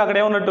కంపల్సరీగా అక్కడ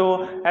ఏమున్నట్టు?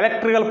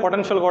 ఎలక్ట్రికల్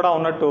పొటెన్షియల్ కూడా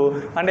ఉన్నట్టు.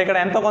 అంటే ఇక్కడ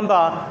ఎంత కొంత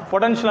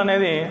పొటెన్షియల్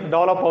అనేది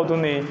డెవలప్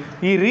అవుతుంది.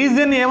 ఈ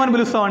రీజన్ ఏమని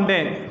పిలుస్తాం అంటే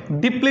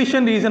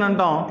డిప్లీషన్ రీజన్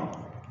అంటాం.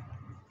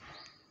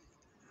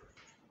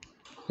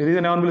 ఈ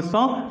రీజన్ ఏమని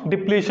పిలుస్తాం?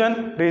 డిప్లీషన్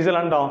రీజన్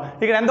అంటాం.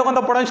 ఇక్కడ ఎంతో కొంత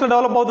పొటెన్షియల్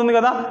డెవలప్ అవుతుంది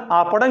కదా, ఆ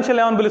పొటెన్షియల్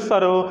ఏమని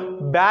పిలుస్తారు?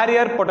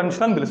 బ్యారియర్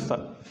పొటెన్షియల్ అని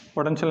పిలుస్తారు.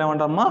 పొటెన్షియల్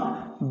ఏమంటారమ్మా?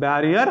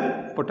 Barrier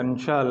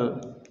potential.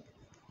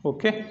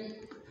 ఓకే,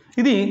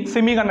 ఇది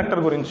సెమీ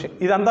కండక్టర్ గురించి.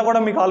 ఇదంతా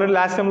కూడా మీకు ఆల్రెడీ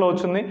లాస్ట్ టైంలో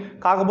వచ్చింది,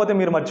 కాకపోతే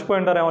మీరు మర్చిపోయి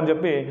ఉంటారేమో అని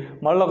చెప్పి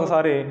మళ్ళీ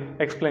ఒకసారి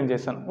ఎక్స్ప్లెయిన్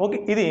చేశాను. ఓకే,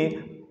 ఇది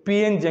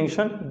పిఎన్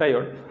జంక్షన్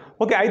డయోడ్.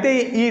 ఓకే, అయితే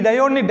ఈ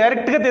డయోడ్ని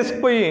డైరెక్ట్గా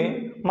తీసుకుపోయి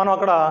మనం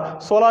అక్కడ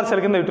సోలార్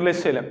సెల్ కింద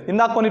యూటిలైజ్ చేయలేం.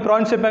 ఇందాక కొన్ని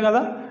పాయింట్స్ చెప్పాం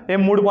కదా,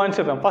 3 పాయింట్స్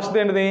చెప్పాం. ఫస్ట్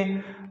ఏంటిది?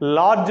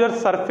 Larger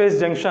surface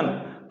junction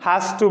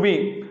has to be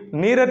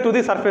nearer to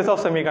the surface of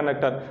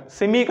semiconductor.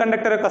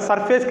 Semiconductor యొక్క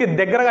సర్ఫేస్కి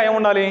దగ్గరగా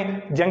ఏముండాలి?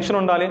 జంక్షన్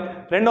ఉండాలి.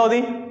 రెండవది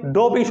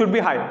doping should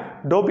be high,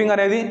 doping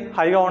అనేది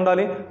హైగా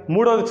ఉండాలి.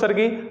 మూడవది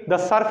వచ్చరికి the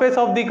surface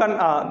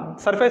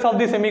of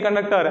the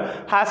semiconductor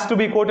has to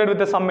be coated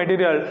with some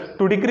material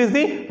to decrease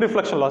the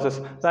reflection losses.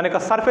 దాని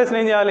యొక్క సర్ఫేస్ని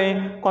ఏం చేయాలి?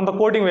 కొంత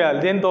కోటింగ్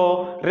వేయాలి, దేంతో?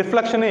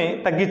 రిఫ్లెక్షన్ని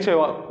తగ్గించే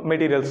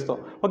మెటీరియల్స్తో.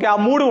 ఓకే, ఆ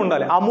మూడు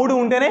ఉండాలి. ఆ మూడు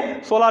ఉంటేనే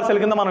సోలార్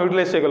సెల్ కింద మనం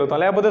యూటిలైజ్ చేయగలుగుతాం,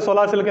 లేకపోతే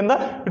సోలార్ సెల్ కింద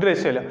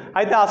యూటిలైజ్ చేయలేం.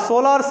 అయితే ఆ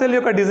సోలార్ సెల్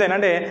యొక్క డిజైన్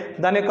అంటే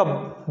దాని యొక్క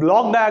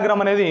బ్లాక్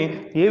డయాగ్రామ్ అనేది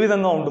ఏ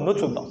విధంగా ఉంటుందో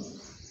చూద్దాం.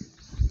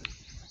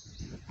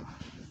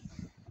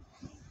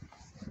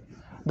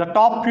 The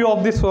top view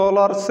of the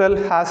solar cell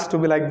has to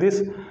be like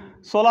this.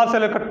 Solar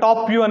cell యొక్క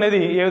టాప్ వ్యూ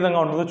అనేది ఏ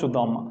విధంగా ఉంటుందో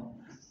చూద్దాం అమ్మా.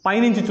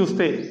 పైనుంచి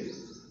చూస్తే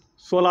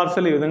సోలార్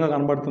సెల్ ఈ విధంగా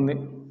కనబడుతుంది.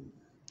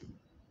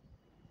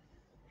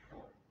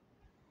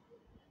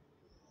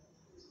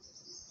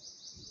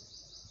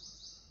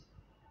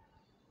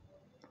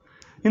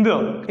 ఇందులో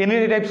ఎన్ని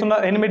టైప్స్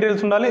ఉండాలి? ఎన్ని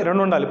మెటీరియల్స్ ఉండాలి?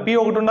 2 ఉండాలి. P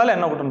ఒకటి ఉండాలి,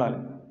 N ఒకటి ఉండాలి.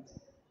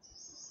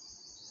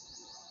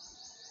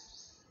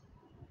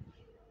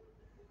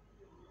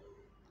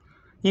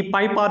 ఈ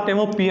పై పార్ట్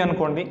ఏమో P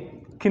అనుకోండి,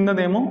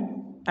 కిందదేమో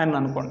N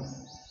అనుకోండి.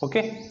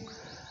 ఓకే,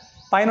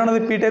 పైన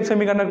ఉన్నది P టైప్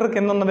సెమీకండక్టర్,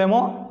 కింద ఉన్నదేమో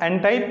N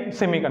టైప్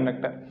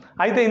సెమీకండక్టర్.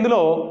 అయితే ఇందులో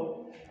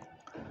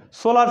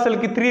సోలార్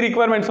సెల్కి 3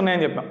 రిక్వైర్మెంట్స్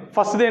ఉన్నాయని చెప్పాం.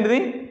 ఫస్ట్ది ఏంటిది?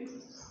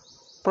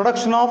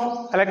 ప్రొడక్షన్ ఆఫ్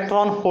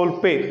ఎలక్ట్రాన్ హోల్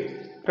పేర్.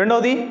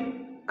 రెండవది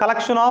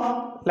కలెక్షన్ ఆఫ్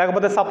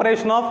లేకపోతే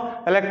సపరేషన్ ఆఫ్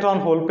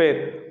ఎలక్ట్రాన్ హోల్ పేర్.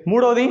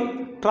 మూడవది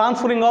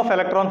ట్రాన్స్ఫరింగ్ ఆఫ్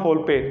ఎలక్ట్రాన్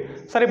హోల్ పేర్.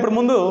 సరే, ఇప్పుడు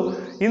ముందు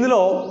ఇందులో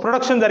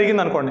ప్రొడక్షన్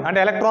జరిగింది అనుకోండి, అంటే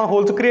ఎలక్ట్రాన్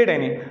హోల్స్ క్రియేట్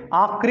అయినాయి.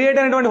 ఆ క్రియేట్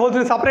అయినటువంటి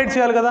హోల్స్ని సపరేట్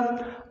చేయాలి కదా.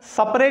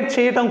 సపరేట్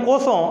చేయటం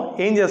కోసం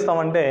ఏం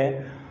చేస్తామంటే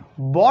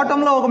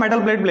బాటంలో ఒక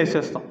మెటల్ ప్లేట్ ప్లేస్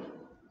చేస్తాం.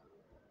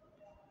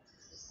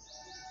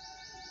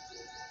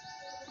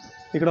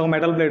 ఇక్కడ ఒక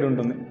మెటల్ ప్లేట్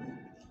ఉంటుంది.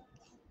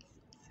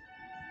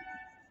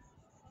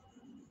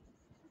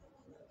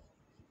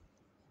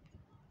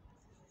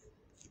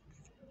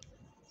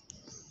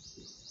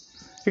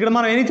 ఇక్కడ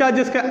మనం ఎన్ని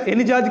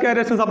ఛార్జ్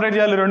క్యారియర్స్ని సపరేట్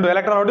చేయాలి? 2,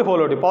 ఎలక్ట్రాన్ ఒకటి,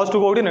 హోల్ ఒకటి,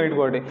 పాజిటివ్ ఒకటి, నెగిటివ్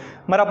ఒకటి.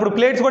 మరి అప్పుడు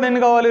ప్లేట్స్ కూడా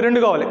ఎన్ని కావాలి? 2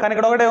 కావాలి. కానీ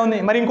ఇక్కడ ఒకటే ఉంది,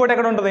 మరి ఇంకోటి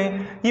ఎక్కడ ఉంటుంది?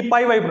 ఈ పై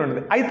వైపున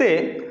ఉంటుంది. అయితే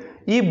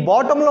ఈ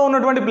బాటంలో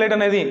ఉన్నటువంటి ప్లేట్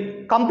అనేది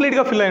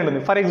కంప్లీట్గా ఫిల్ అయి ఉంటుంది.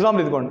 ఫర్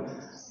ఎగ్జాంపుల్ ఇదిగోండి,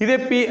 ఇదే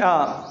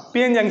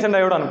పిఎన్ జంక్షన్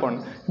డయోడ్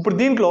అనుకోండి. ఇప్పుడు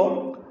దీంట్లో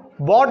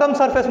బాటమ్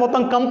సర్ఫేస్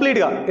మొత్తం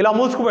కంప్లీట్గా ఇలా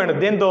మూసుకుపోయి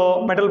ఉంటుంది. దేంతో?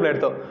 మెటల్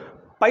ప్లేట్తో.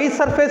 పై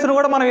సర్ఫేస్ను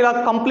కూడా మనం ఇలా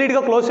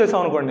కంప్లీట్గా క్లోజ్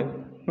చేసాం అనుకోండి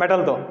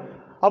మెటల్తో.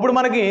 అప్పుడు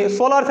మనకి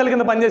సోలార్ సెల్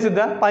కింద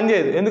పనిచేసిద్దా?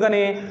 పనిచేయదు. ఎందుకని?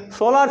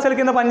 సోలార్ సెల్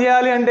కింద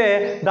పనిచేయాలి అంటే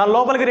దాని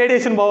లోపలికి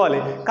రేడియేషన్ పోవాలి.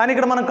 కానీ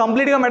ఇక్కడ మనం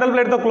కంప్లీట్గా మెటల్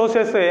ప్లేట్తో క్లోజ్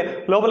చేస్తే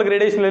లోపలికి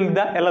రేడియేషన్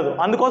వెళ్ళిద్దా? వెళ్ళదు.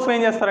 అందుకోసం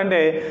ఏం చేస్తారంటే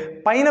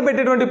పైన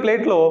పెట్టేటువంటి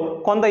ప్లేట్లో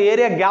కొంత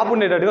ఏరియా గ్యాప్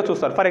ఉండేటట్టుగా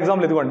చూస్తారు. ఫర్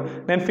ఎగ్జాంపుల్ ఇదిగోండి,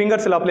 నేను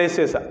ఫింగర్స్ ఇలా ప్లేస్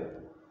చేశాను.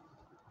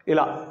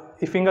 ఇలా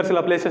ఈ ఫింగర్స్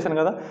ఇలా ప్లేస్ చేశాను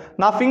కదా.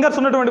 నా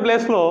ఫింగర్స్ ఉన్నటువంటి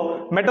ప్లేస్లో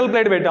మెటల్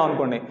ప్లేట్ పెట్టాం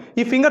అనుకోండి.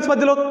 ఈ ఫింగర్స్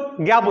మధ్యలో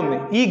గ్యాప్ ఉంది.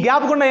 ఈ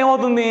గ్యాప్ గుండా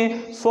ఏమవుతుంది?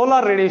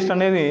 సోలార్ రేడియేషన్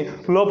అనేది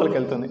లోపలికి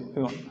వెళ్తుంది.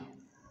 ఇదిగోండి,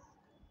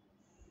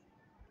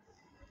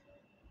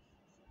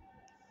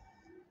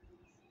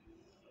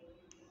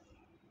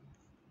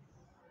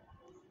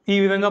 ఈ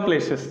విధంగా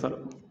ప్లేస్ చేస్తారు.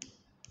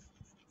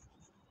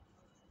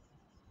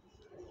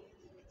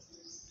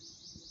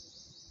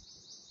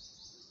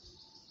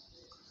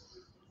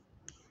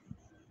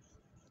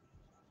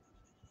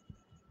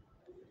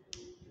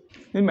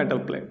 ఇది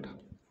metal plate.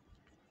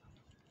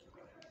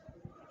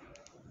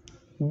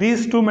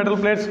 These 2 metal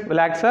plates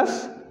will act as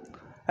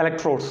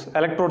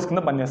electrodes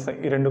కింద పనిచేస్తాయి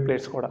ఈ 2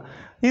 ప్లేట్స్ కూడా.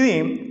 ఇది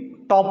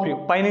టాప్ వ్యూ.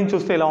 పైనుంచి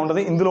చూస్తే ఇలా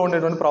ఉంటుంది. ఇందులో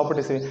ఉండేటువంటి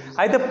ప్రాపర్టీస్ ఇవి.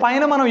 అయితే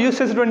పైన మనం యూజ్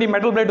చేసేటువంటి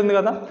మెటల్ ప్లేట్ ఉంది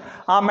కదా,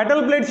 ఆ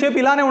మెటల్ ప్లేట్ షేప్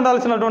ఇలానే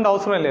ఉండాల్సినటువంటి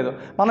అవసరం లేదు.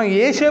 మనం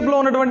ఏ షేప్లో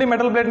ఉన్నటువంటి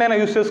మెటల్ ప్లేట్నైనా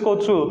యూజ్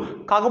చేసుకోవచ్చు.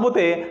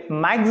 కాకపోతే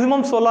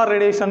మ్యాక్సిమం సోలార్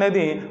రేడియేషన్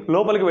అనేది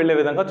లోపలికి వెళ్ళే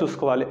విధంగా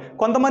చూసుకోవాలి.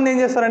 కొంతమంది ఏం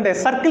చేస్తారంటే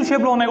సర్కిల్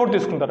షేప్లో ఉన్నాయి కూడా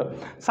తీసుకుంటారు.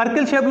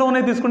 సర్కిల్ షేప్లో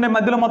ఉన్నాయి తీసుకుంటే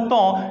మధ్యలో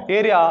మొత్తం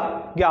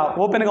ఏరియా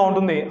ఓపెన్గా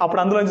ఉంటుంది.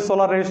 అప్పుడు అందులోంచి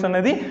సోలార్ రేడియేషన్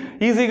అనేది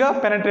ఈజీగా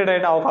పెనట్రేట్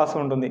అయ్యే అవకాశం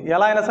ఉంటుంది.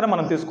 ఎలా అయినా సరే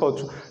మనం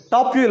తీసుకోవచ్చు.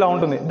 టాప్ వ్యూ ఇలా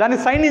ఉంటుంది. దాన్ని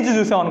సైడ్ నుంచి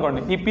చూసాం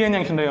అనుకోండి, ఈ PN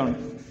junction diode,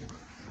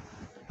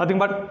 nothing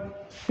but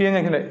PN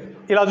junction diode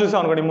ఇలా చూసాం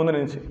అనుకోండి, ముందు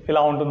నుంచి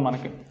ఇలా ఉంటుంది.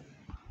 మనకి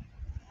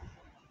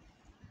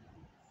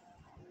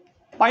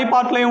పై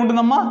పార్ట్లో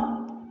ఏముంటుందమ్మా?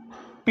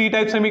 పీ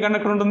టైప్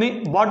సెమీకండక్టర్ ఉంటుంది.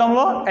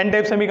 బాటంలో ఎన్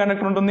టైప్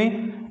సెమీకండక్టర్ ఉంటుంది.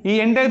 ఈ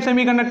ఎన్ టైప్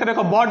సెమీకండక్టర్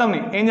యొక్క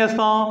బాటమ్ని ఏం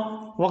చేస్తాం?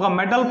 ఒక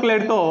మెటల్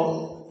ప్లేట్తో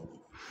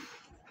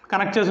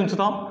కనెక్ట్ చేసి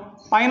ఉంచుతాం.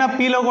 పైన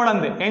పీలో కూడా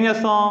అంతే. ఏం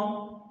చేస్తాం?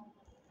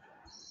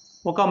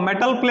 ఒక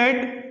metal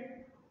plate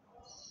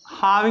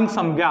having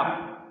some gap,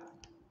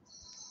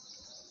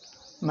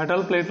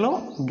 metal ప్లేట్లో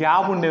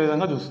గ్యాప్ ఉండే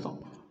విధంగా చూస్తాం.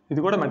 ఇది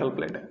కూడా మెటల్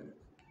ప్లేటే.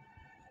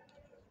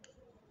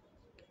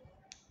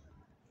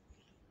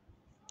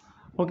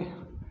 ఓకే,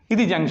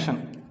 ఇది జంక్షన్.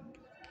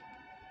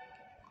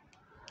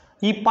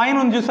 ఈ పైన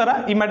ఉంది చూసారా,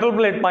 ఈ మెటల్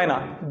ప్లేట్ పైన,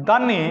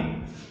 దాన్ని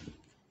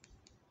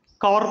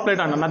కవర్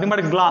ప్లేట్ అంటాం. నథింగ్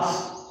బట్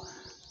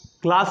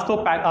గ్లాస్తో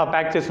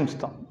ప్యాక్ చేసి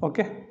ఉంచుతాం.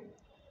 ఓకే,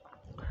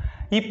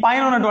 ఈ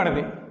పైన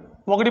ఉన్నటువంటిది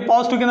ఒకటి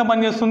పాజిటివ్ కింద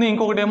పనిచేస్తుంది,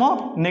 ఇంకొకటి ఏమో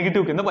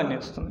నెగిటివ్ కింద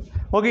పనిచేస్తుంది.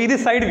 ఓకే, ఇది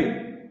సైడ్ వ్యూ.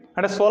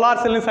 అంటే సోలార్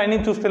సెల్ని సైడ్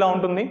నుంచి చూస్తే ఇలా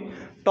ఉంటుంది.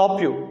 టాప్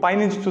వ్యూ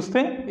పైనుంచి చూస్తే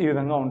ఈ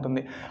విధంగా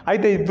ఉంటుంది.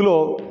 అయితే ఇందులో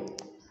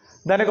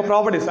దాని యొక్క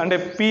ప్రాపర్టీస్ అంటే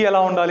పి ఎలా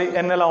ఉండాలి,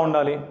 ఎన్ ఎలా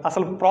ఉండాలి,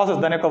 అసలు ప్రాసెస్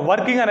దాని యొక్క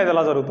వర్కింగ్ అనేది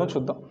ఎలా జరుగుతుందో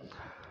చూద్దాం.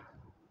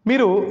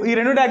 మీరు ఈ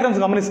రెండు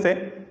డయాగ్రామ్స్ గమనిస్తే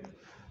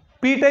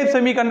పీ టైప్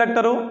సెమీ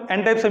కండక్టరు,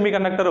 ఎన్ type semi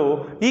conductor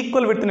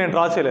equal width నేను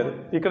డ్రా చేయలేదు.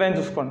 ఇక్కడ ఏం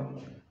చూసుకోండి,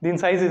 దీని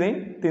సైజ్ ఇది,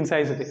 దీని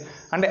సైజ్ ఇది.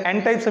 అంటే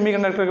ఎన్ టైప్ సెమీ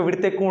కండక్టర్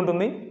విడ్త్ ఎక్కువ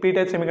ఉంటుంది, P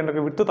type semi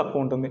conductor width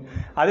తక్కువ ఉంటుంది.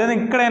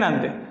 అదేవిధంగా ఇక్కడైనా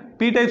అంతే,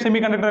 P type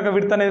semi conductor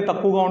width అనేది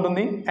తక్కువగా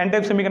ఉంటుంది, ఎన్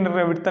టైప్ సెమీ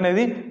కండక్టర్ విడ్త్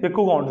అనేది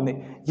ఎక్కువగా ఉంటుంది.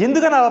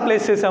 ఎందుకని అలా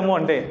ప్లేస్ చేసాము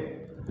అంటే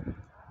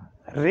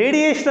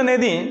రేడియేషన్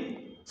అనేది,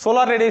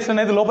 సోలార్ రేడియేషన్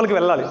అనేది లోపలికి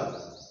వెళ్ళాలి.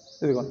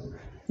 ఇదిగో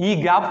ఈ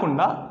గ్యాప్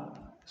గుండా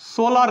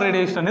సోలార్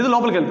రేడియేషన్ అనేది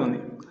లోపలికి వెళ్తుంది.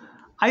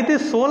 అయితే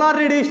సోలార్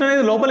రేడియేషన్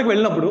అనేది లోపలికి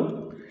వెళ్ళినప్పుడు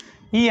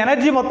ఈ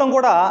ఎనర్జీ మొత్తం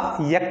కూడా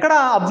ఎక్కడ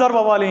అబ్జర్వ్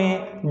అవ్వాలి,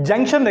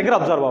 జంక్షన్ దగ్గర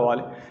అబ్జర్వ్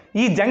అవ్వాలి.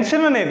 ఈ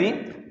జంక్షన్ అనేది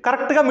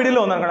కరెక్ట్గా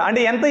మిడిల్లో ఉందనుకోండి,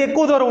 అంటే ఎంత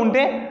ఎక్కువ దూరం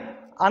ఉంటే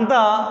అంత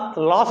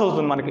లాస్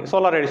అవుతుంది మనకి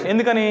సోలార్ రేడియేషన్.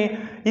 ఎందుకని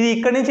ఇది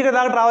ఇక్కడి నుంచి ఇక్కడ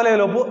దాకా ట్రావెల్ అయ్యే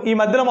లోపు ఈ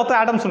మధ్యలో మొత్తం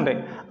ఆటమ్స్ ఉంటాయి.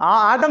 ఆ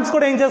ఆటమ్స్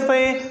కూడా ఏం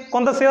చేస్తాయి,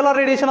 కొంత సోలార్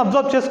రేడియేషన్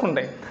అబ్జర్వ్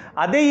చేసుకుంటాయి.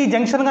 అదే ఈ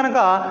జంక్షన్ కనుక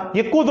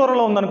ఎక్కువ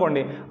దూరంలో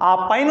ఉందనుకోండి, ఆ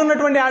పైన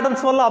ఉన్నటువంటి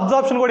ఆటమ్స్ వల్ల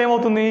అబ్జార్ప్షన్ కూడా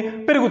ఏమవుతుంది,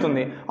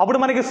 పెరుగుతుంది. అప్పుడు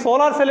మనకి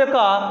సోలార్ సెల్ యొక్క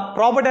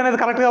ప్రాపర్టీ అనేది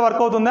కరెక్ట్గా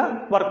వర్క్ అవుతుందా,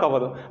 వర్క్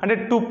అవ్వదు. అంటే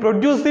to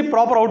produce the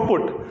proper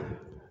output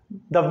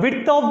the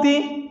width of the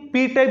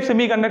p-type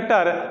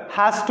semiconductor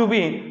has to be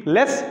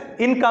less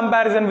in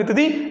comparison with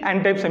the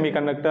n-type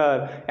semiconductor.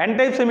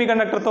 n-type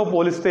semiconductor తో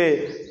పోలిస్తే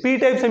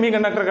p-type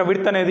semiconductor యొక్క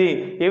width అనేది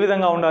ఏ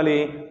విధంగా ఉండాలి,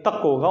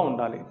 తక్కువగా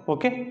ఉండాలి.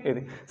 ఓకే,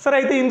 ఇది సరే.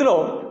 అయితే ఇందులో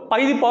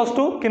పైది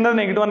పాజిటివ్, కింద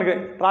నెగిటివ్ అని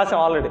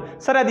రాసాం ఆల్రెడీ.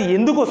 సరే, అది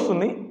ఎందుకు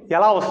వస్తుంది,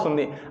 ఎలా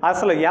వస్తుంది,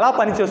 అసలు ఎలా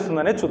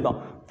పనిచేస్తుంది అనేది చూద్దాం.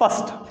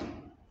 ఫస్ట్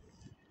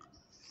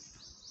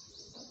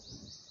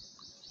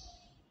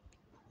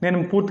నేను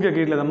పూర్తిగా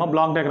గీయట్లేదమ్మా,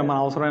 బ్లాక్ డయాగ్రామ్ మన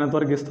అవసరమైనంత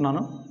వరకు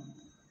ఇస్తున్నాను.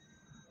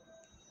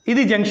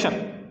 ఇది జంక్షన్,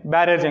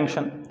 బ్యారియర్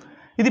జంక్షన్.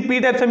 ఇది పీ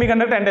టైప్ సెమీ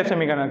కండక్టర్, ఎన్ టైప్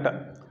సెమీ కండక్టర్.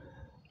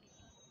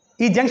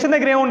 ఈ జంక్షన్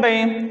దగ్గర ఏముంటాయి,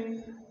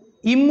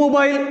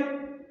 immobile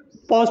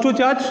positive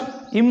charge,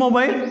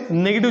 immobile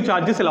negative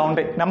charges ఇలా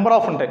ఉంటాయి. నెంబర్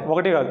ఆఫ్ ఉంటాయి,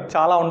 ఒకటి కాదు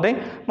చాలా ఉంటాయి.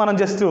 మనం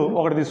జస్ట్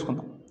ఒకటి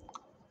తీసుకుందాం.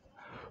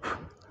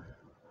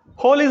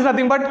 Whole is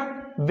nothing but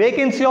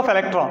vacancy of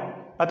electron,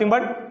 nothing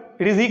but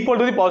it is equal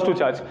to the positive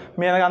charge.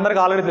 మీ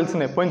అందరికీ ఆల్రెడీ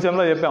తెలిసిందే, పోయిన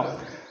సెమ్లో చెప్పాం,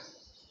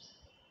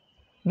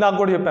 నాకు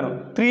కూడా చెప్పాను.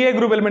 3A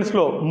గ్రూప్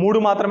ఎలిమెంట్స్లో 3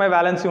 మాత్రమే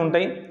వ్యాలెన్సీ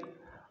ఉంటాయి.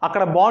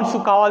 అక్కడ బాండ్స్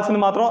కావాల్సింది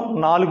మాత్రం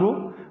 4.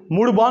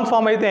 3 బాండ్స్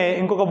ఫామ్ అయితే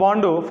ఇంకొక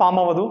బాండ్ ఫామ్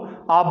అవ్వదు.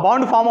 ఆ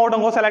బాండ్ ఫామ్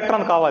అవ్వడం కోసం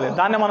ఎలక్ట్రాన్ కావాలి.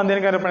 దాన్ని మనం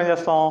దేనికైనా రిప్రజెంట్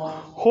చేస్తాం,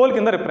 హోల్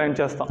కింద రిప్రజెంట్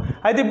చేస్తాం.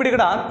 అయితే ఇప్పుడు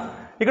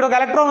ఇక్కడ ఒక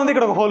ఎలక్ట్రాన్ ఉంది,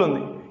 ఇక్కడ ఒక హోల్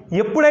ఉంది.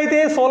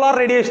 ఎప్పుడైతే సోలార్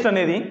రేడియేషన్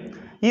అనేది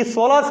ఈ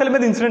సోలార్ సెల్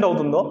మీద ఇన్సిడెంట్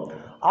అవుతుందో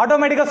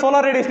ఆటోమేటిక్గా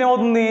సోలార్ రేడియేషన్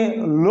ఏమవుతుంది,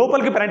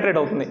 లోపలికి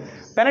పెనట్రేట్ అవుతుంది.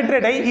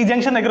 పెనట్రేట్ అయ్యి ఈ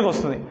జంక్షన్ దగ్గరికి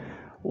వస్తుంది.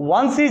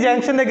 వన్స్ ఈ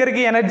జంక్షన్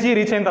దగ్గరికి ఎనర్జీ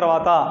రీచ్ అయిన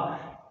తర్వాత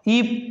ఈ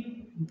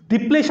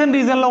డిప్లేషన్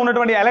రీజన్లో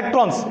ఉన్నటువంటి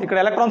ఎలక్ట్రాన్స్, ఇక్కడ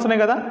ఎలక్ట్రాన్స్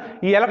ఉన్నాయి కదా,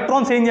 ఈ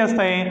ఎలక్ట్రాన్స్ ఏం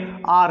చేస్తాయి,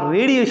 ఆ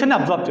రేడియేషన్ని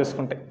అబ్జార్బ్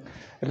చేసుకుంటాయి.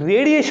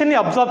 రేడియేషన్ని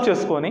అబ్జార్బ్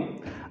చేసుకొని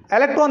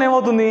ఎలక్ట్రాన్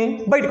ఏమవుతుంది,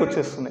 బయటకు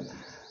వచ్చేస్తుంది.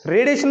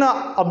 రేడియేషన్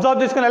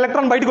అబ్జార్బ్ చేసుకుని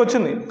ఎలక్ట్రాన్ బయటకు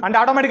వచ్చింది అంటే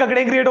ఆటోమేటిక్గా అక్కడ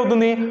ఏం క్రియేట్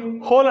అవుతుంది,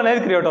 హోల్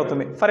అనేది క్రియేట్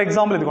అవుతుంది. ఫర్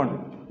ఎగ్జాంపుల్ ఇదిగోండి,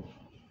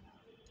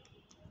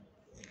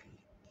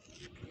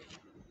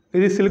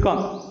 ఇది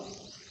సిలికాన్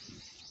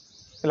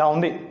ఇలా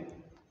ఉంది.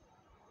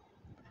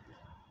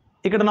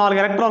 ఇక్కడ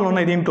 4 ఎలక్ట్రాన్లు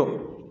ఉన్నాయి దీంట్లో.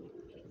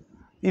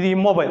 ఇది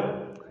ఇమ్మొబైల్.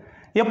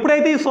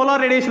 ఎప్పుడైతే ఈ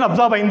సోలార్ రేడియేషన్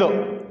అబ్జార్బ్ అయిందో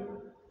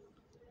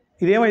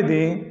ఇదేమైంది,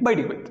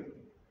 బయటికి పోయింది.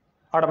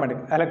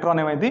 ఆటోమేటిక్ ఎలక్ట్రాన్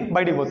ఏమైంది,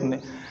 బయటికి పోతుంది.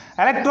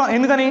 ఎలక్ట్రాన్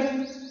ఎందుకని,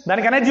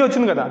 దానికి ఎనర్జీ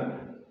వచ్చింది కదా.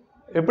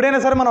 ఎప్పుడైనా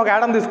సరే మనం ఒక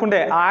యాటమ్ తీసుకుంటే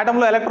ఆ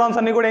యాటంలో ఎలక్ట్రాన్స్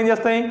అన్నీ కూడా ఏం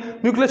చేస్తాయి,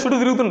 న్యూక్లియస్ చుట్టూ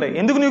తిరుగుతుంటాయి.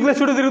 ఎందుకు న్యూక్లియస్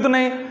చుట్టూ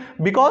తిరుగుతున్నాయి,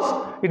 because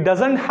it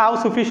doesn't have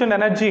sufficient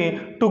energy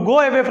to go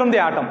away from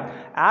the atom.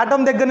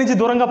 Atom దగ్గర నుంచి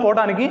దూరంగా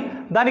పోవడానికి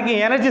దానికి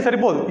ఎనర్జీ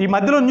సరిపోదు. ఈ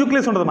మధ్యలో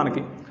న్యూక్లియస్ ఉంటుంది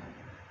మనకి.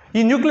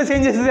 ఈ న్యూక్లియస్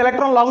ఏం చేసేది,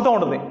 ఎలక్ట్రాన్ లాగుతూ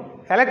ఉంటుంది.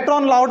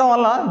 ఎలక్ట్రాన్ లాగడం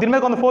వల్ల దీని మీద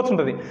కొంత ఫోర్స్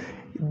ఉంటుంది.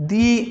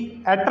 ఈ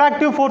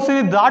అట్రాక్టివ్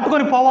ఫోర్స్ని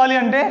దాటుకొని పోవాలి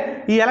అంటే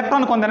ఈ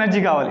ఎలక్ట్రాన్ కొంత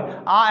ఎనర్జీ కావాలి.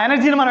 ఆ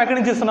ఎనర్జీని మనం ఎక్కడి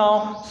నుంచి ఇస్తున్నాం,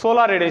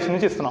 సోలార్ రేడియేషన్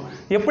నుంచి ఇస్తున్నాం.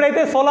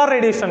 ఎప్పుడైతే సోలార్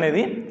రేడియేషన్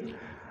అనేది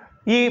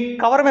ఈ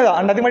కవర్ మీద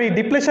అంటే అది మరి ఈ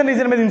డిప్లేషన్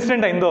రీజన్ మీద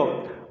ఇన్సిడెంట్ అయిందో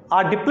ఆ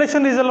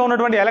డిప్లేషన్ రీజన్లో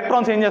ఉన్నటువంటి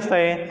ఎలక్ట్రాన్స్ ఏం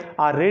చేస్తాయి,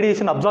 ఆ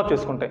రేడియేషన్ అబ్జార్బ్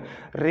చేసుకుంటాయి.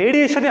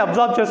 రేడియేషన్ని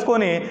అబ్జార్బ్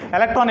చేసుకొని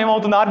ఎలక్ట్రాన్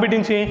ఏమవుతుంది, ఆర్బిట్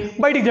నుంచి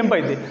బయటికి జంప్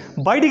అయింది.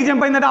 బయటికి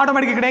జంప్ అయిందంటే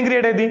ఆటోమేటిక్గా ఇక్కడ ఏం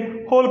క్రియేట్ అయింది,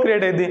 హోల్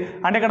క్రియేట్ అయింది.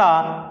 అంటే ఇక్కడ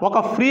ఒక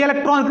ఫ్రీ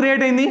ఎలక్ట్రాన్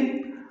క్రియేట్ అయింది,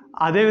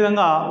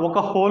 అదేవిధంగా ఒక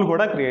హోల్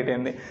కూడా క్రియేట్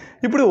అయింది.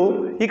 ఇప్పుడు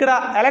ఇక్కడ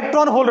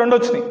ఎలక్ట్రాన్ హోల్ 2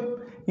 వచ్చినాయి.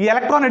 ఈ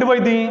ఎలక్ట్రాన్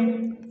ఎడిపోయింది,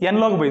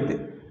 ఎన్లోకి పోయింది.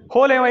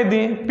 హోల్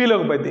ఏమైంది,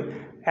 పీలోకి పోయింది.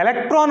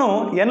 ఎలక్ట్రాను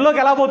ఎన్లోకి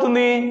ఎలా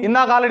పోతుంది,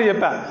 ఇందాక ఆల్రెడీ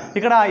చెప్పా.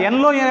 ఇక్కడ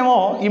ఎన్లో ఏమో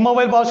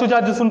ఇమ్మొబైల్ పాజిటివ్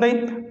ఛార్జెస్ ఉంటాయి,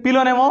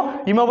 పీలోనేమో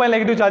ఇమ్మొబైల్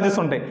నెగిటివ్ ఛార్జెస్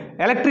ఉంటాయి.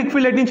 ఎలక్ట్రిక్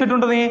ఫీల్డ్ ఎటు నుంచి ఎటు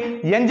ఉంటుంది,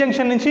 ఎన్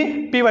జంక్షన్ నుంచి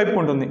పీ వైపుకు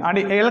ఉంటుంది.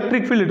 అంటే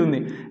ఎలక్ట్రిక్ ఫీల్డ్ ఇటు ఉంది.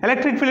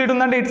 ఎలక్ట్రిక్ ఫీల్డ్ ఇటు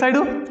ఉందంటే ఇటు సైడ్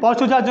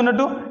పాజిటివ్ ఛార్జ్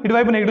ఉన్నట్టు,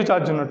 ఇటువైపు నెగిటివ్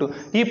ఛార్జ్ ఉన్నట్టు.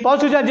 ఈ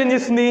పాజిటివ్ ఛార్జ్ ఏం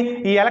చేస్తుంది,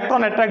 ఈ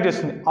ఎలక్ట్రాన్ అట్రాక్ట్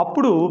చేస్తుంది.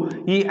 అప్పుడు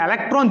ఈ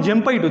ఎలక్ట్రాన్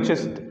జంప్ ఇటు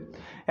వచ్చేస్తుంది.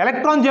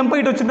 ఎలక్ట్రాన్ జంప్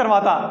ఇటు వచ్చిన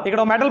తర్వాత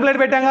ఇక్కడ మెటల్ ప్లేట్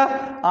పెట్టాగా,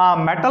 ఆ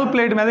మెటల్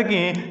ప్లేట్ మీదకి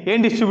ఏం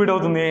డిస్ట్రిబ్యూట్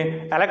అవుతుంది,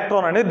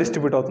 ఎలక్ట్రాన్ అనేది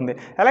డిస్ట్రిబ్యూట్ అవుతుంది.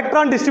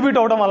 ఎలక్ట్రాన్ డిస్ట్రిబ్యూట్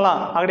అవడం వల్ల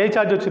అక్కడ ఏ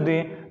ఛార్జ్ వచ్చింది,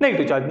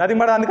 నెగిటివ్ ఛార్జ్. అది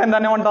మరి అందుకని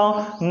దాన్ని ఏమంటాం,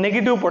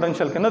 నెగిటివ్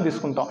పొటెన్షియల్ కింద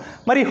తీసుకుంటాం.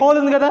 మరి ఈ హోల్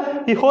ఉంది కదా,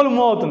 ఈ హోల్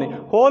మూవ్ అవుతుంది.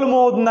 హోల్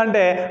మూవ్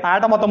అవుతుందంటే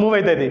ఆటం మొత్తం మూవ్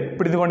అవుతుంది.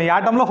 ఇప్పుడు ఇదిగోండి ఈ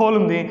ఆటంలో హోల్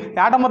ఉంది,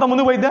 ఆటం మొత్తం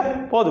ముందుకు పోయిద్దా,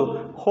 పోదు.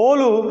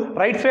 Hole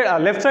right side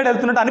left side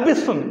వెళ్తున్నట్టు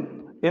అనిపిస్తుంది.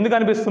 ఎందుకు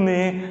అనిపిస్తుంది,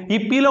 ఈ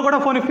పీలో కూడా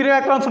ఫ్రీ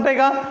ఎలక్ట్రాన్స్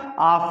ఉంటాయిగా,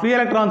 ఆ ఫ్రీ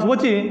ఎలక్ట్రాన్స్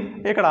వచ్చి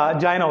ఇక్కడ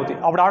జాయిన్ అవుతాయి.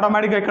 అప్పుడు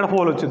ఆటోమేటిక్గా ఇక్కడ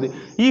హోల్ వచ్చింది.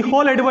 ఈ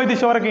హోల్ ఎడిపోయింది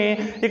చివరికి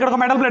ఇక్కడ ఒక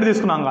మెటల్ ప్లేట్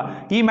తీసుకున్నాక,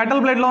 ఈ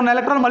మెటల్ ప్లేట్లో ఉన్న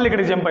ఎలక్ట్రాన్ మళ్ళీ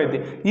ఇక్కడికి జంప్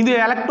అయింది. ఇది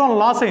ఎలక్ట్రాన్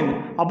లాస్ అయింది.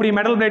 అప్పుడు ఈ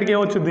మెటల్ ప్లేట్కి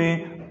ఏమొచ్చింది,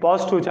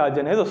 పాజిటివ్ ఛార్జ్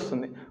అనేది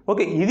వస్తుంది.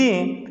 ఓకే, ఇది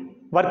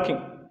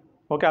వర్కింగ్.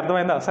 ఓకే,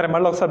 అర్థమైందా? సరే,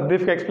 మళ్ళీ ఒకసారి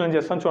బ్రీఫ్గా ఎక్స్ప్లెయిన్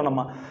చేస్తాను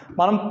చూడమ్మా.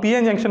 మనం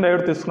పిఎన్ జంక్షన్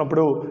డయోడ్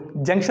తీసుకున్నప్పుడు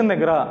జంక్షన్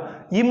దగ్గర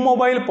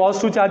immobile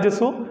positive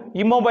charges,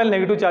 immobile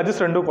negative charges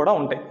రెండు కూడా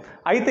ఉంటాయి.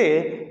 అయితే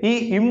ఈ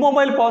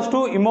immobile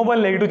positive,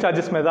 immobile negative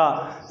charges మీద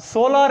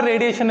సోలార్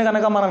రేడియేషన్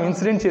కనుక మనం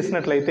ఇన్సిడెంట్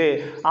చేసినట్లయితే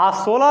ఆ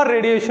సోలార్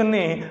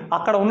రేడియేషన్ని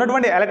అక్కడ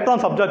ఉన్నటువంటి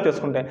ఎలక్ట్రాన్స్ అబ్జర్వ్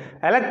చేసుకుంటాయి.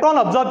 ఎలక్ట్రాన్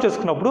అబ్జర్వ్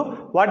చేసుకున్నప్పుడు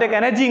వాటి యొక్క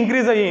ఎనర్జీ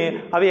ఇంక్రీజ్ అయ్యి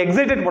అవి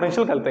ఎగ్జైటెడ్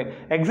పొటెన్షియల్కి వెళ్తాయి.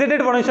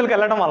 ఎగ్జైటెడ్ పొటెన్షియల్కి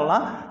వెళ్ళడం వలన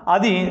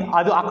అది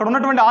అక్కడ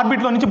ఉన్నటువంటి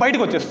ఆర్బిట్లో నుంచి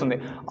బయటకు వచ్చేస్తుంది.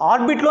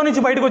 ఆర్బిట్లో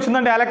నుంచి బయటకు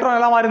వచ్చిందంటే ఎలక్ట్రాన్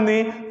ఎలా మారింది,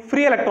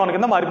 ఫ్రీ ఎలక్ట్రాన్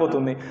కింద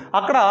మారిపోతుంది.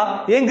 అక్కడ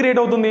ఏం క్రియేట్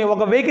అవుతుంది,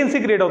 ఒక వేకెన్సీ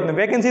క్రియేట్ అవుతుంది.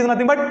 Vacancy is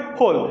nothing but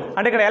whole.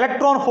 అంటే ఇక్కడ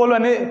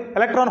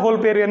ఎలక్ట్రాన్ హోల్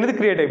పేరు అనేది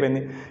క్రియేట్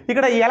అయిపోయింది.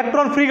 ఇక్కడ ఈ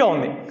ఎలక్ట్రాన్ ఫ్రీగా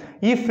ఉంది.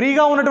 ఈ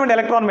ఫ్రీగా ఉన్నటువంటి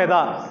ఎలక్ట్రాన్ మీద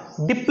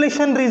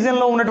డిప్లేషన్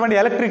రీజియన్లో ఉన్నటువంటి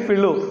ఎలక్ట్రిక్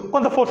ఫీల్డ్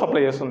కొంత ఫోర్స్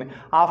అప్లై చేస్తుంది.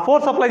 ఆ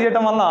ఫోర్స్ అప్లై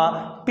చేయడం వల్ల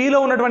పీలో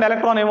ఉన్నటువంటి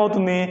ఎలక్ట్రాన్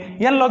ఏమవుతుంది,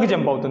 ఎన్లోకి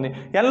జంప్ అవుతుంది.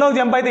 ఎన్లోకి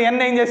జంప్ అయితే ఎన్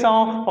ఏం చేసాం,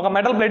 ఒక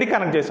మెటల్ ప్లేట్కి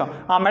కనెక్ట్ చేసాం.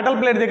 ఆ మెటల్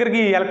ప్లేట్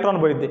దగ్గరికి ఎలక్ట్రాన్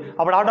పోయింది.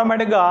 అప్పుడు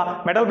ఆటోమేటిక్గా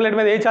మెటల్ ప్లేట్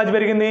మీద ఏ ఛార్జ్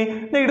పెరిగింది,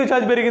 నెగిటివ్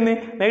ఛార్జ్ పెరిగింది.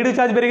 నెగిటివ్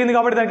ఛార్జ్ పెరిగింది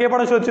కాబట్టి దానికి ఏ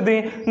పొటెన్షియల్ వచ్చింది,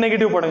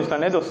 నెగిటివ్ పొటెన్షియల్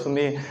అనేది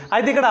వస్తుంది.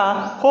 అయితే ఇక్కడ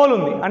హోల్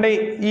ఉంది, అంటే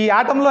ఈ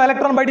ఆటంలో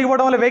ఎలక్ట్రాన్ బయటికి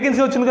పోవడం వల్ల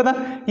వేకెన్సీ వచ్చింది కదా,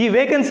 ఈ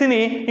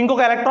వేకెన్సీని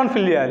ఇంకొక ఎలక్ట్రాన్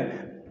ఫిల్ చేయాలి.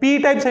 పీ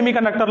టైప్ సెమీ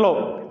కండక్టర్లో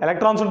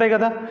ఎలక్ట్రాన్స్ ఉంటాయి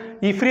కదా,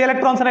 ఈ ఫ్రీ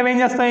ఎలక్ట్రాన్స్ అనేవి ఏం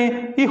చేస్తాయి,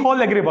 ఈ హోల్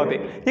దగ్గరికి పోతాయి.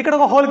 ఇక్కడ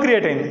ఒక హోల్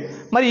క్రియేట్ అయింది.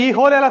 మరి ఈ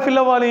హోల్ ఎలా ఫిల్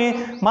అవ్వాలి,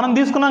 మనం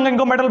తీసుకున్నాక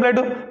ఇంకో మెటల్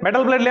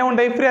ప్లేట్లు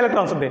ఏముంటాయి, ఫ్రీ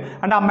ఎలక్ట్రాన్స్ ఉంటాయి.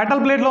 అంటే ఆ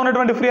మెటల్ ప్లేట్లో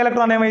ఉన్నటువంటి ఫ్రీ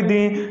ఎలక్ట్రాన్ ఏమైంది,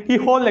 ఈ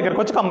హోల్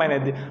దగ్గరకు వచ్చి కంబైన్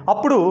అయింది.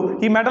 అప్పుడు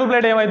ఈ మెటల్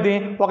ప్లేట్ ఏమైంది,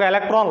 ఒక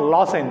ఎలక్ట్రాన్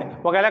లాస్ అయింది.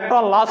 ఒక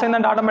ఎలక్ట్రాన్ లాస్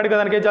అయిందంటే ఆటోమేటిక్గా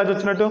దానికి ఏ ఛార్జ్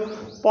వచ్చినట్టు,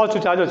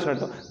 పాజిటివ్ ఛార్జ్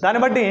వచ్చినట్టు.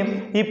 దాన్ని బట్టి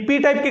ఈ పీ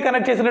టైప్కి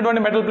కనెక్ట్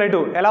చేసినటువంటి మెటల్ ప్లేట్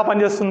ఎలా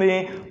పనిచేస్తుంది,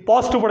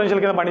 పాజిటివ్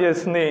పొటెన్షియల్ కింద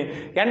పనిచేస్తుంది.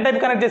 ఎన్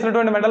టైప్ కనెక్ట్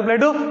చేసినటువంటి metal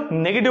plate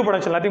negative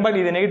potential, nothing but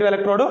ఇది నెగిటివ్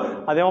ఎలక్ట్రోడ్,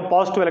 అదేమో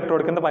పాజిటివ్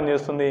ఎలక్ట్రోడ్ కింద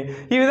పనిచేస్తుంది.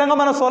 ఈ విధంగా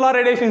మనం సోలార్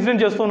రేడియేషన్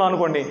ఇన్సిడెంట్ చేస్తున్నాం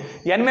అనుకోండి,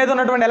 ఎన్ మీద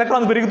ఉన్నటువంటి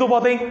ఎలక్ట్రాన్స్ పెరుగుతూ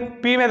పోతాయి,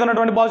 పీ మీద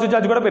ఉన్నటువంటి పాజిటివ్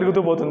ఛార్జ్ కూడా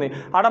పెరుగుతూ పోతుంది.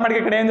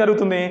 ఆటోమేటిక్గా ఇక్కడ ఏం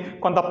జరుగుతుంది,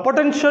 కొంత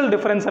పొటెన్షియల్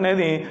డిఫరెన్స్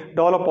అనేది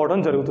డెవలప్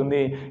అవడం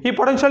జరుగుతుంది. ఈ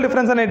పొటెన్షియల్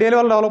డిఫరెన్స్ అనేది దేని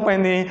వల్ల డెవలప్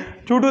అయింది,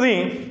 due to the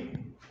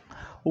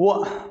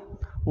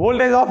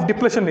voltage of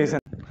depletion region.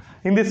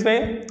 In this way,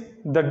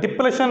 the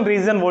depletion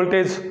region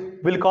voltage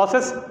will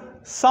causes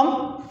some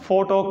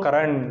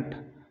photocurrent.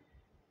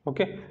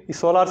 Okay, ఈ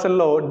సోలార్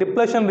సెల్లో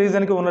డిప్లేషన్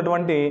రీజన్కి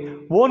ఉన్నటువంటి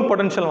ఓన్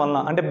పొటెన్షియల్ వలన,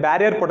 అంటే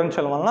బ్యారియర్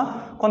పొటెన్షియల్ వలన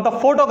కొంత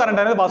ఫోటో కరెంట్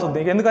అనేది పాస్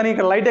అవుతుంది. ఎందుకని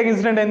ఇక్కడ లైట్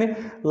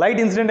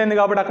ఇన్సిడెంట్ అయింది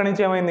కాబట్టి అక్కడి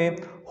నుంచి ఏమైంది,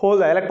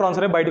 హోల్ ఎలక్ట్రాన్స్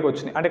అనేవి బయటకు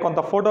వచ్చినాయి. అంటే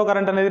కొంత ఫోటో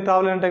కరెంట్ అనేది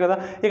ట్రావెల్ ఉంటాయి కదా.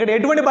 ఇక్కడ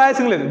ఎటువంటి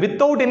బయాసింగ్ లేదు,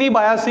 without any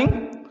biasing,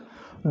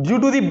 due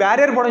to the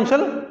barrier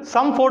potential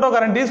some photo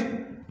current is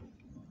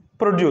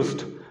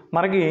produced.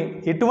 మనకి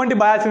ఎటువంటి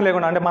బయాసింగ్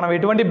లేకుండా, అంటే మనం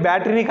ఎటువంటి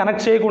బ్యాటరీని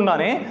కనెక్ట్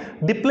చేయకుండానే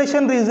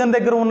డిప్లేషన్ రీజన్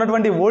దగ్గర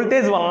ఉన్నటువంటి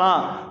వోల్టేజ్ వలన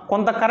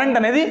కొంత కరెంట్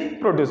అనేది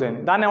ప్రొడ్యూస్ అయింది.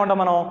 దాన్ని ఏమంటాం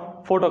మనం,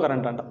 ఫోటో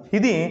కరెంట్ అంటాం.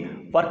 ఇది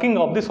working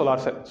of the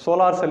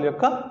solar cell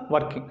యొక్క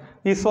వర్కింగ్.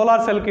 ఈ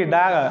సోలార్ సెల్కి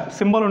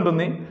సింబల్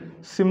ఉంటుంది.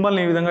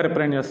 సింబల్ని ఈ విధంగా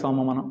రిప్రజెంట్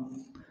చేస్తాము మనం.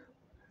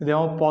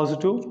 ఇదేమో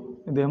పాజిటివ్,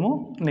 ఇదేమో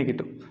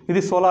నెగిటివ్.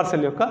 ఇది సోలార్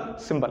సెల్ యొక్క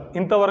సింబల్.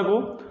 ఇంతవరకు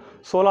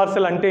సోలార్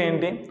సెల్ అంటే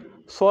ఏంటి,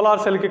 సోలార్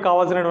సెల్కి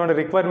కావాల్సినటువంటి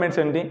రిక్వైర్మెంట్స్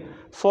ఏంటి,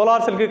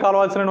 సోలార్ సెల్కి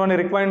కావాల్సినటువంటి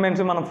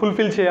రిక్వైర్మెంట్స్ మనం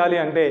ఫుల్ఫిల్ చేయాలి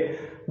అంటే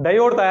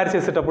డయోడ్ తయారు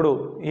చేసేటప్పుడు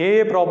ఏ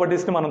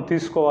ప్రాపర్టీస్ని మనం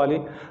తీసుకోవాలి,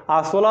 ఆ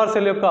సోలార్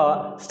సెల్ యొక్క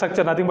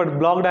structure nothing but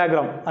block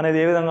diagram అనేది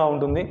ఏ విధంగా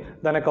ఉంటుంది,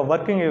 దాని యొక్క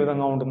వర్కింగ్ ఏ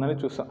విధంగా ఉంటుందని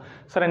చూస్తాం.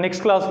 సరే,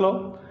 నెక్స్ట్ క్లాస్లో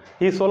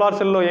ఈ సోలార్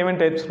సెల్లో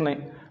ఏమేమి టైప్స్ ఉన్నాయి,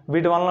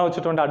 వీటి వలన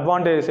వచ్చేటువంటి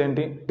అడ్వాంటేజెస్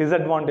ఏంటి,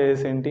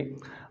 డిసడ్వాంటేజెస్ ఏంటి,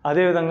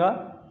 అదేవిధంగా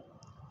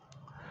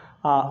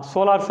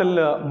సోలార్ సెల్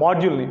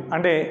మాడ్యూల్ని,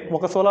 అంటే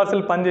ఒక సోలార్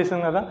సెల్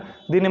పనిచేసింది కదా,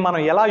 దీన్ని మనం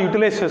ఎలా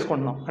యూటిలైజ్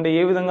చేసుకుంటున్నాం, అంటే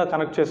ఏ విధంగా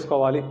కనెక్ట్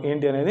చేసుకోవాలి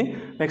ఏంటి అనేది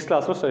నెక్స్ట్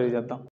క్లాస్లో స్టడీ చేద్దాం.